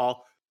the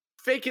ball,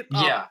 fake it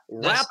up,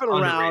 wrap it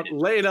around,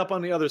 lay it up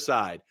on the other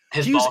side.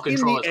 His ball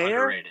control is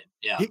underrated.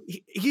 Yeah,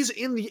 he's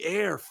in the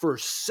air for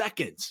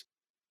seconds.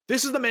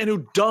 This is the man who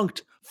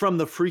dunked from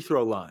the free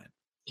throw line.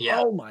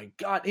 Yeah. Oh my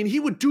God! And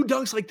he would do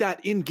dunks like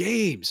that in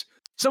games.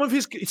 Some of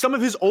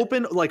his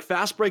open like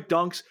fast break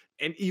dunks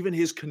and even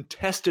his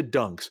contested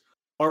dunks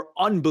are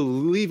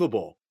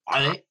unbelievable.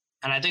 I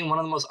think one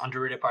of the most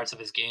underrated parts of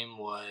his game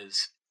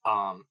was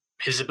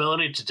his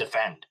ability to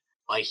defend.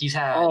 Like he's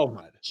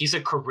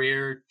a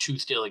career 2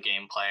 steal a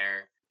game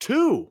player.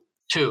 2,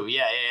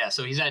 yeah.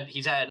 So he's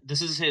had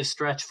this is his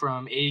stretch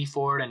from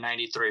 84 to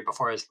 93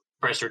 before his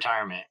first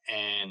retirement,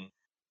 and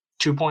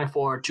 2.4,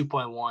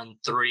 2.1,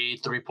 3,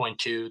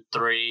 3.2,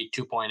 3,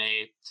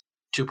 2.8,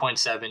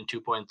 2.7,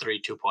 2.3,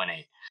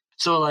 2.8.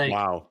 So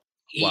like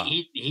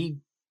he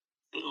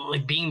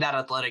like being that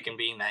athletic and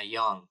being that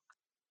young,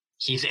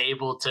 he's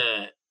able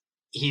to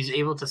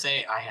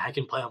say I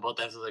can play on both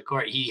ends of the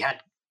court. He had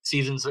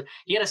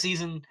a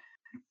season.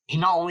 He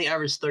not only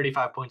averaged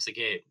 35 points a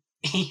game,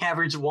 he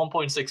averaged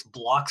 1.6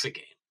 blocks a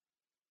game.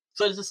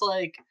 So it's just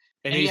like,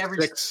 and he's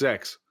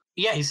 6'6".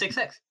 Yeah, he's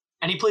 6'6",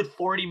 and he played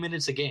 40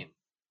 minutes a game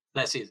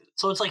that season.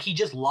 So it's like he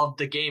just loved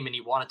the game and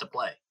he wanted to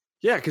play.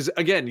 Yeah, because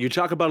again, you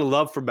talk about a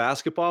love for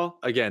basketball.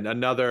 Again,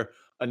 another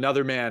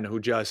man who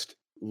just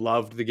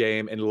loved the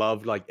game and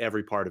loved like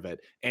every part of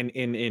it, and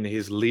in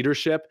his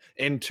leadership,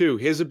 and two,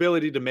 his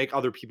ability to make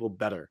other people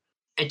better.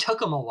 It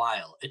took him a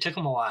while.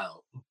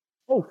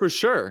 Oh, for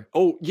sure.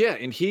 Oh, yeah,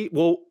 and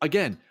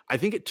again, I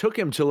think it took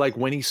him to like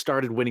when he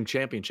started winning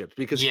championships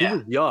because he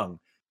was young.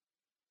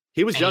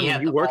 He was young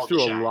and he worked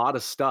through a lot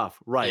of stuff,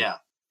 right? Yeah.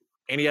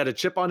 And he had a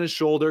chip on his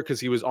shoulder because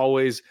he was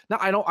always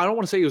I don't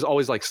want to say he was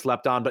always like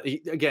slept on, but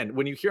again,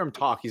 when you hear him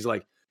talk, he's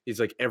like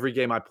every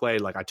game I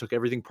played, like I took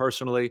everything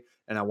personally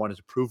and I wanted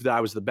to prove that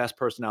I was the best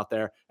person out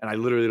there, and I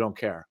literally don't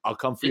care. I'll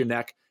come for your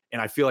neck,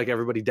 and I feel like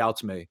everybody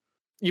doubts me,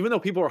 even though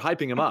people are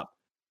hyping him up.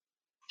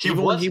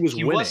 Even when he was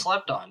winning. was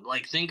slept on.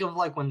 Like, think of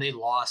like when they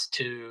lost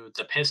to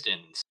the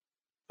Pistons,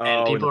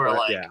 and Oh, people are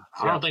like, yeah,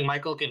 I don't think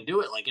Michael can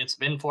do it. Like, it's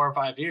been 4 or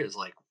 5 years.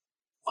 Like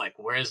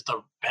where's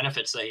the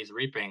benefits that he's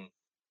reaping?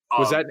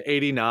 Was that in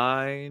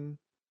 89?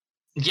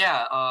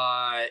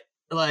 Yeah,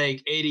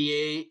 like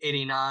 88,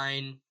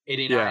 89,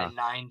 89,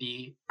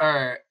 90,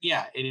 or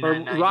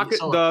 89, 90.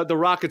 The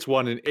Rockets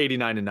won in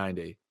 89 and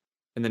 90,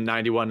 and then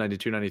 91,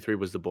 92, 93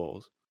 was the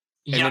Bulls.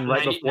 And then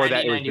right 90, before 90,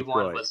 that, it was 91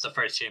 Detroit. was the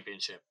first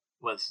championship.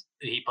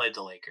 He played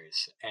the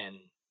Lakers, and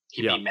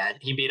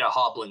he beat a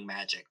hobbling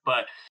Magic.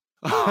 But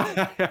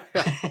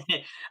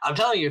I'm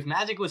telling you, if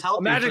Magic was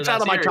healthy, Magic's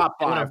out of my top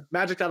 5.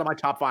 Magic's out of my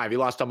top 5. He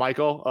lost to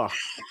Michael. Oh.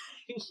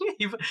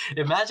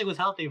 If Magic was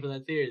healthy for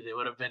that series, it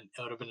would have been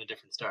a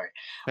different story.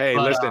 Hey,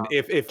 listen,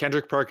 if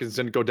Kendrick Perkins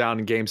didn't go down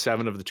in Game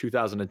 7 of the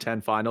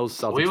 2010 Finals,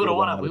 Celtics we would have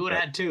won. We would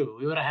have had 2.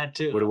 We would have had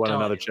 2. Would have won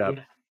another chip.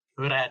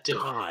 We would have had 2.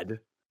 God, this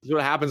is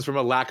what happens from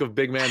a lack of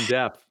big man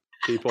depth.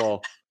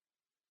 People,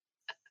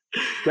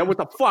 get with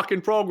the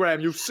fucking program.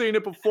 You've seen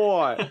it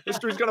before.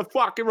 History's gonna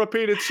fucking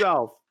repeat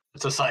itself.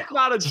 It's a cycle.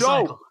 Not a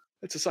joke.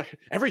 It's a cycle.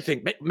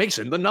 Everything,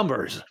 Mason, the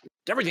numbers.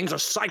 Everything's a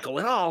cycle.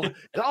 It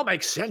all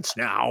makes sense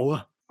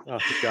now. Oh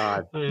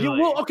God.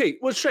 Okay.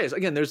 Well, Shreyas,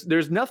 again,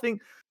 there's nothing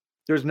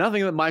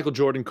that Michael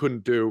Jordan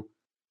couldn't do.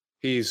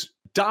 He's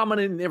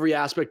dominant in every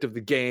aspect of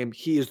the game.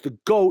 He is the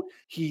GOAT.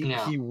 He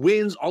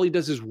wins. All he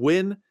does is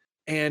win.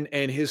 And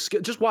his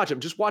skill. Just watch him.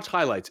 Just watch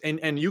highlights.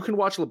 And you can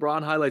watch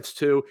LeBron highlights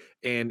too.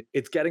 And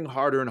it's getting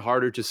harder and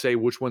harder to say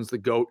which one's the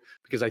GOAT,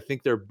 because I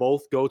think they're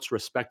both GOATs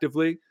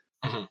respectively.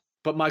 Mm-hmm.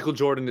 But Michael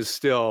Jordan is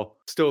still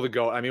the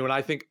GOAT. I mean, when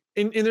I think,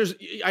 and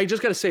I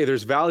just got to say,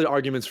 there's valid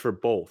arguments for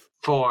both.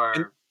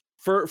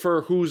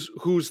 For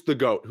who's the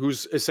GOAT,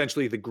 who's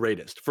essentially the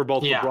greatest for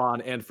both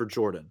LeBron and for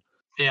Jordan.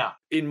 Yeah.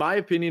 In my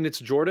opinion, it's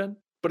Jordan.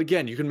 But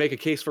again, you can make a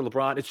case for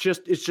LeBron. It's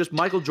just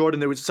Michael Jordan.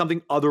 There was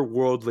something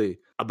otherworldly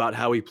about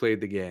how he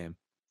played the game.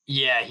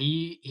 Yeah,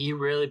 he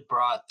really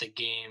brought the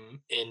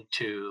game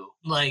into,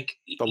 like,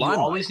 you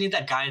always need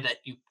that guy that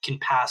you can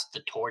pass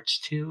the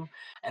torch to.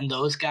 And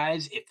those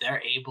guys, if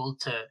they're able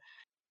to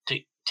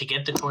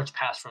get the torch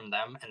passed from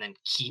them and then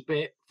keep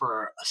it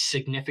for a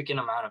significant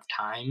amount of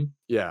time.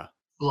 Yeah.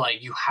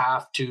 Like, you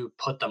have to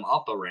put them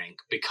up a rank,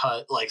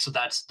 because, like, so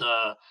that's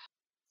the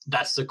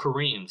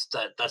Kareems,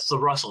 that's the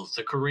Russells,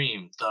 the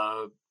Kareem,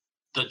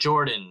 the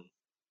Jordan,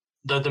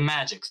 the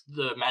Magics,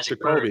 the Magic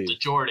Bird, the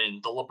Jordan,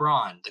 the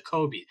LeBron, the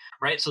Kobe,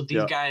 right? So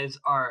these guys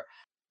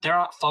they're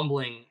not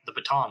fumbling the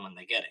baton when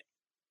they get it.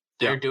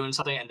 They're doing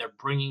something, and they're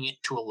bringing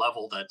it to a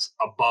level that's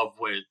above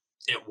where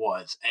it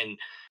was. And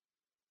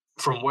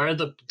from where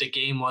the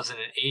game was in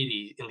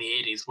the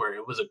 80s, where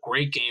it was a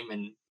great game,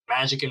 and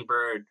Magic and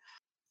Bird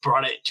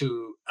brought it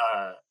to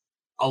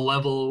a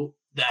level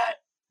that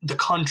the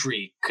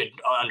country could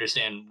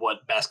understand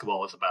what basketball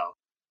was about.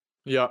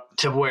 Yeah.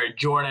 To where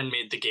Jordan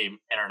made the game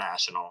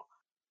international.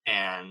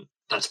 And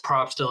that's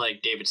props to,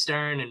 like, David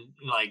Stern, and,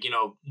 like,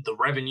 the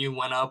revenue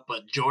went up,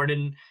 but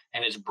Jordan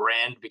and his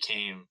brand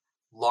became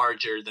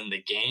larger than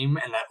the game,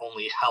 and that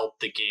only helped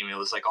the game. It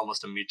was like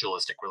almost a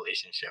mutualistic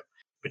relationship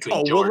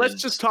between Jordan. Well,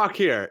 let's just talk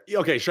here.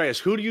 Okay, Shreyas,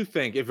 who do you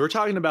think, if we're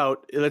talking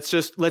about, let's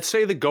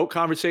say the GOAT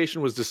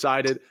conversation was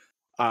decided,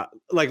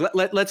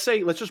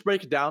 let's just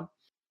break it down.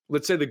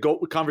 Let's say the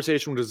GOAT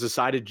conversation was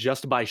decided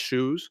just by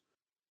shoes.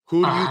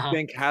 Who do you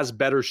think has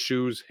better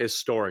shoes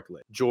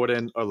historically,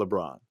 Jordan or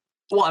LeBron?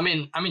 Well, I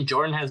mean,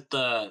 Jordan has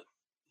the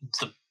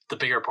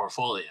bigger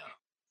portfolio.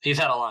 He's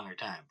had a longer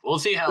time. We'll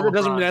see how. It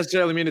doesn't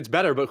necessarily mean it's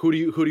better, but who do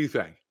you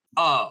think?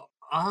 Oh,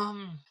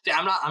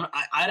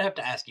 I'd have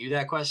to ask you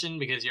that question,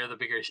 because you're the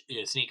bigger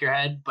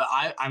sneakerhead. But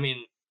I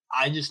mean,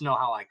 I just know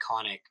how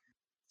iconic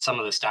some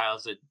of the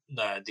styles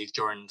that these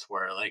Jordans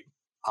were. Like,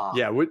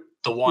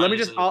 the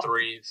ones and the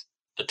threes,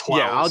 the 12s.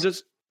 Yeah,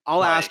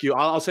 I'll ask you.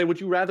 I'll say, would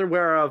you rather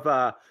wear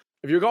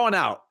if you're going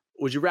out,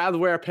 would you rather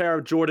wear a pair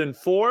of Jordan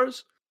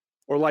 4s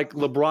or like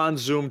LeBron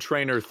Zoom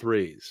Trainer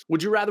 3s?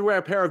 Would you rather wear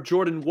a pair of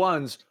Jordan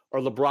 1s or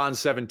LeBron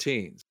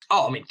 17s?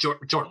 Oh, I mean,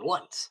 Jordan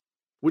 1s.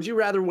 Would you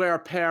rather wear a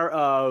pair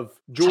of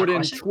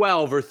Jordan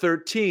 12 or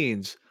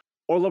 13s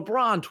or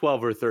LeBron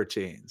 12 or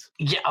 13s?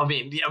 Yeah, I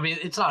mean,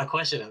 it's not a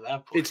question at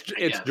that point.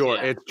 It's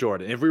Jordan. Yeah. It's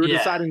Jordan. If we were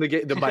deciding the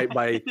game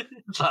by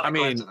it's not a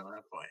question at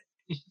that point.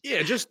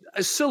 Yeah, just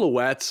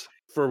silhouettes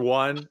for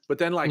one, but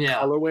then like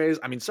colorways.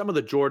 I mean, some of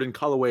the Jordan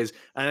colorways,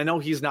 and I know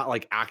he's not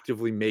like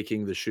actively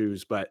making the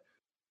shoes, but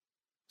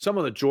some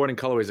of the Jordan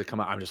colorways that come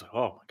out, I'm just like,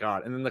 oh my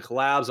God. And then the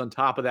collabs on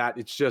top of that,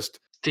 it's just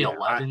the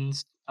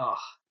 11s.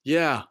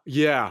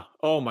 Yeah.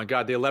 Oh my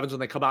God. The 11s, when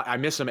they come out, I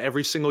miss them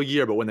every single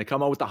year, but when they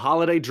come out with the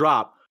holiday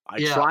drop,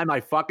 I try my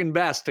fucking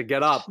best to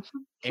get up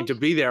and to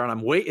be there, and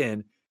I'm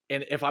waiting.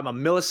 And if I'm a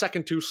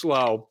millisecond too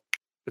slow,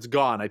 it's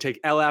gone. I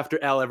take L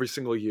after L every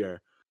single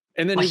year.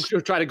 And then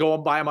you try to go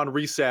and buy them on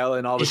resale,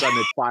 and all of a sudden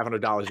it's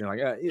 $500. And you're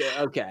like,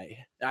 yeah, okay,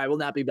 I will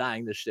not be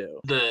buying this shoe.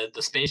 The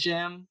Space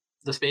Jam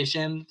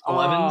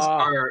 11s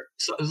are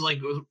so,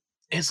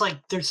 it's like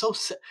they're so,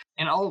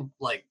 in all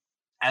like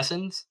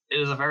essence, it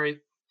is a very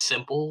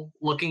simple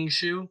looking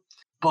shoe,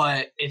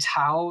 but it's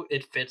how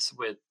it fits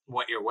with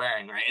what you're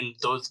wearing, right? And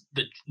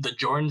the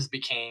Jordans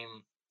became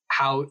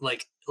how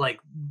like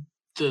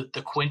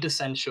the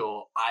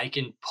quintessential. I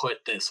can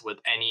put this with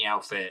any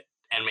outfit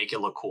and make it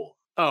look cool.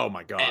 Oh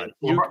my God. And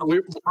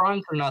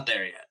LeBron's are not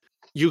there yet.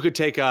 You could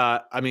take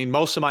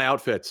most of my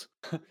outfits,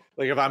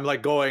 like if I'm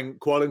like going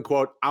quote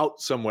unquote out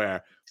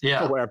somewhere,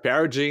 I'll wear a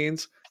pair of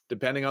jeans,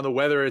 depending on the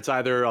weather, it's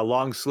either a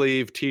long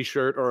sleeve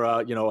t-shirt or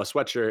a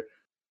sweatshirt.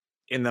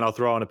 And then I'll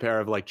throw on a pair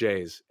of like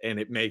J's, and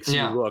it makes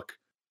you look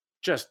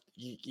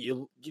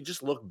you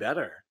just look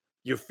better.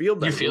 You feel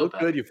better. You look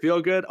good. You feel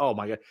good. Oh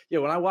my God. Yeah.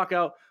 When I walk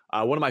out,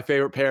 one of my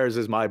favorite pairs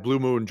is my Blue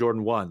Moon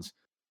Jordan 1s.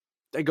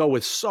 They go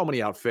with so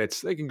many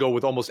outfits. They can go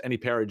with almost any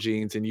pair of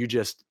jeans, and you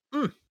just,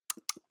 And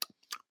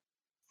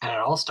it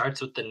all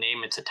starts with the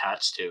name it's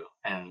attached to.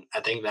 And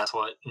I think that's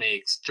what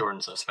makes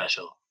Jordan so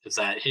special, is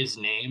that his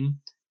name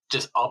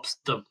just ups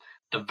the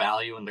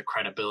value and the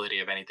credibility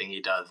of anything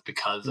he does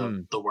because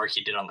of the work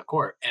he did on the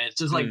court. And it's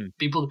just like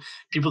people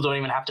don't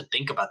even have to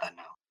think about that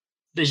now.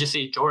 They just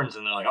see Jordans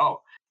and they're like,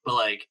 oh, but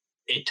like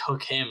it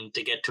took him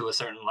to get to a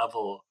certain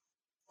level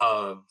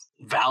of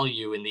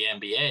value in the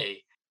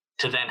NBA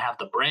to then have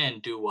the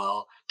brand do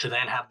well, to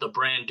then have the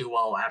brand do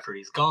well after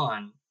he's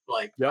gone.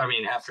 Like,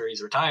 after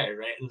he's retired,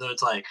 right? And so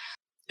it's like,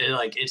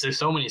 there's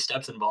so many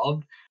steps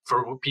involved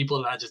for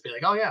people to not just be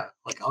like, oh yeah,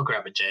 like I'll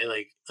grab a J,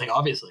 like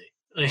obviously,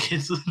 like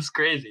it's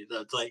crazy. So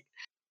it's like,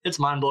 it's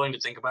mind blowing to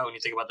think about when you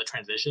think about the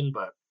transition,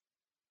 but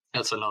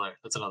that's another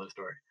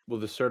story. Well,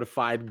 the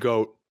certified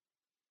GOAT,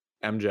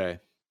 MJ,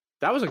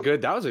 that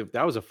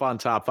was a fun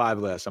top 5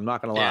 list. I'm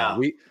not gonna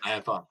lie, I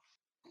had fun.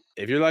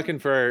 If you're looking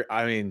for,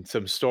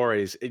 some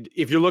stories,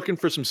 if you're looking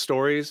for some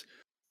stories,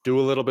 do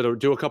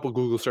a couple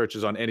Google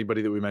searches on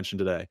anybody that we mentioned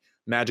today.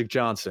 Magic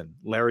Johnson,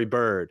 Larry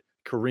Bird,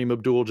 Kareem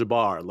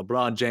Abdul-Jabbar,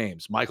 LeBron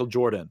James, Michael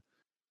Jordan.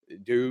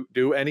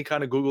 Do any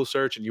kind of Google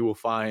search and you will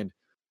find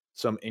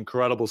some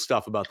incredible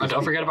stuff about this.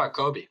 Don't forget about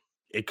Kobe.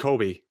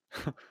 Kobe.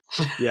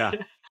 Yeah.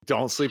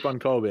 Don't sleep on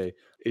Kobe.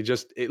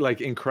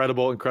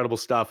 Incredible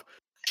stuff.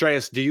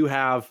 Shreyas, do you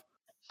have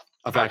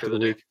a fact of the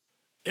week?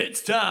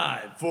 It's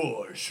time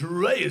for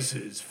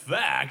Shreyas'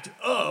 Fact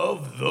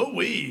of the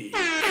Week.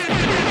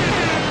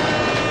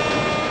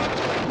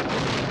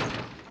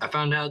 I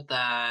found out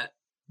that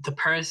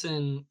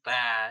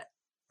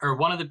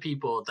one of the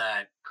people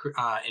that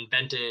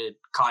invented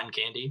cotton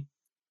candy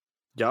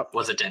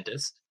was a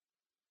dentist.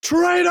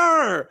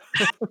 Traitor!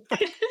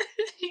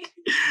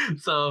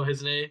 So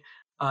his name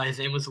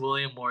was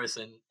William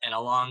Morrison, and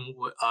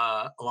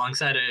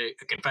alongside a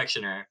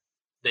confectioner,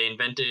 they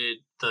invented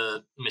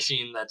the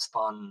machine that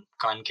spun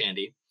cotton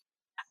candy,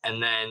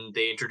 and then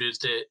they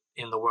introduced it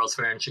in the World's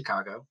Fair in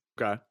Chicago.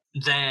 Okay.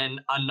 Then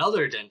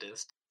another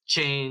dentist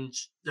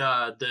changed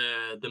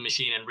the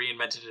machine and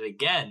reinvented it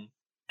again,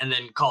 and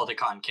then called it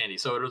cotton candy.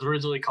 So it was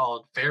originally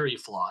called fairy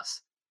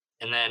floss,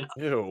 and then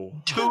Ew.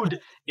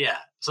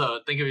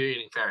 So think of you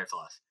eating fairy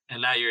floss,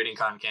 and now you're eating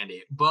cotton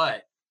candy.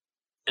 But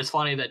it's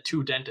funny that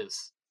 2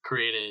 dentists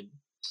created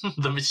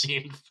the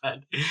machines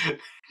that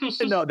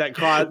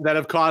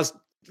have caused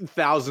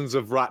thousands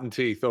of rotten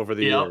teeth over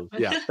the years.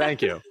 Yeah,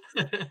 thank you.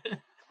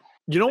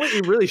 You know what?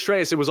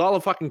 Shreyas, it was all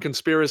a fucking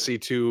conspiracy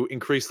to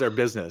increase their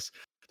business.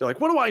 They're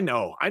like, what do I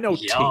know? I know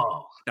teeth.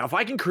 Now, if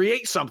I can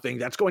create something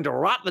that's going to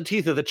rot the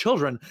teeth of the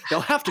children,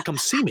 they'll have to come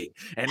see me.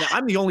 And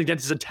I'm the only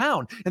dentist in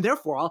town, and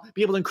therefore I'll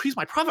be able to increase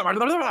my profit by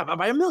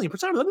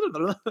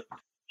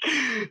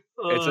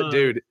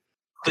 1,000,000%.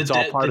 It's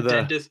all part of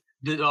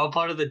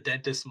the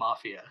Dentist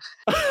Mafia.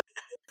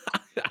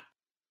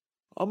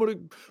 I'm going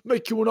to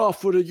make you an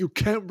offer that you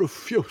can't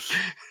refuse.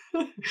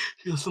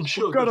 Here's some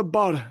sugar. Forget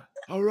about it.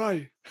 All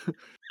right.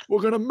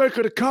 We're going to make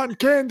it a cotton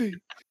candy.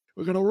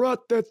 We're going to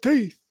rot their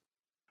teeth.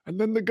 And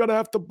then they're going to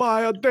have to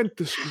buy a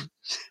dentist.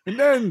 And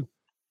then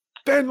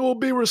we'll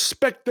be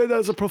respected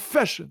as a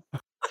profession.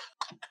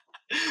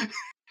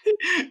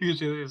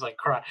 He's like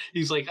crying.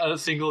 He's like a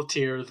single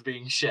tear is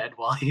being shed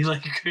while he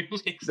like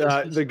makes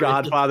the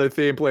Godfather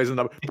theme plays in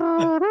the.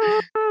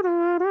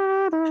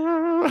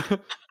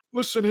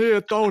 Listen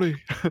here, Tony.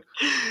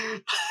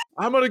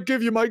 I'm gonna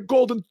give you my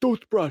golden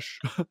toothbrush.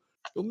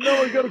 You'll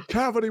never get a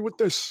cavity with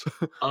this.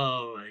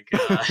 Oh my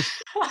gosh.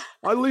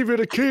 I leave you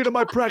the key to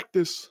my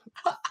practice.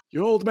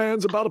 Your old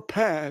man's about to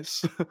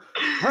pass.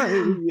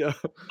 Hey.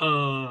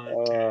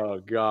 Oh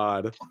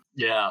God.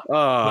 Yeah. But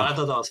I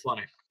thought that was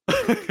funny.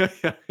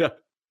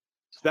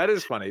 That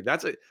is funny.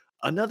 That's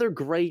another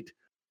great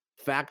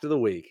fact of the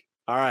week.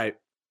 All right.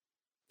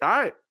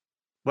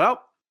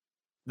 Well,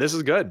 this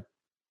is good.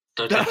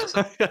 Don't you have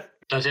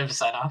to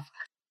sign off?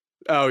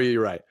 Oh,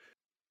 you're right.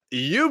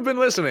 You've been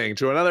listening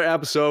to another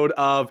episode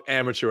of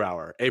Amateur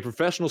Hour, a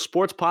professional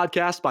sports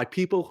podcast by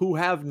people who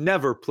have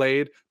never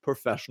played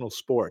professional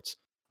sports.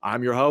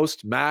 I'm your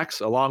host,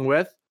 Max, along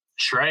with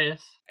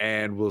Shreyas.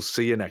 And we'll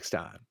see you next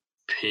time.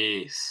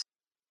 Peace.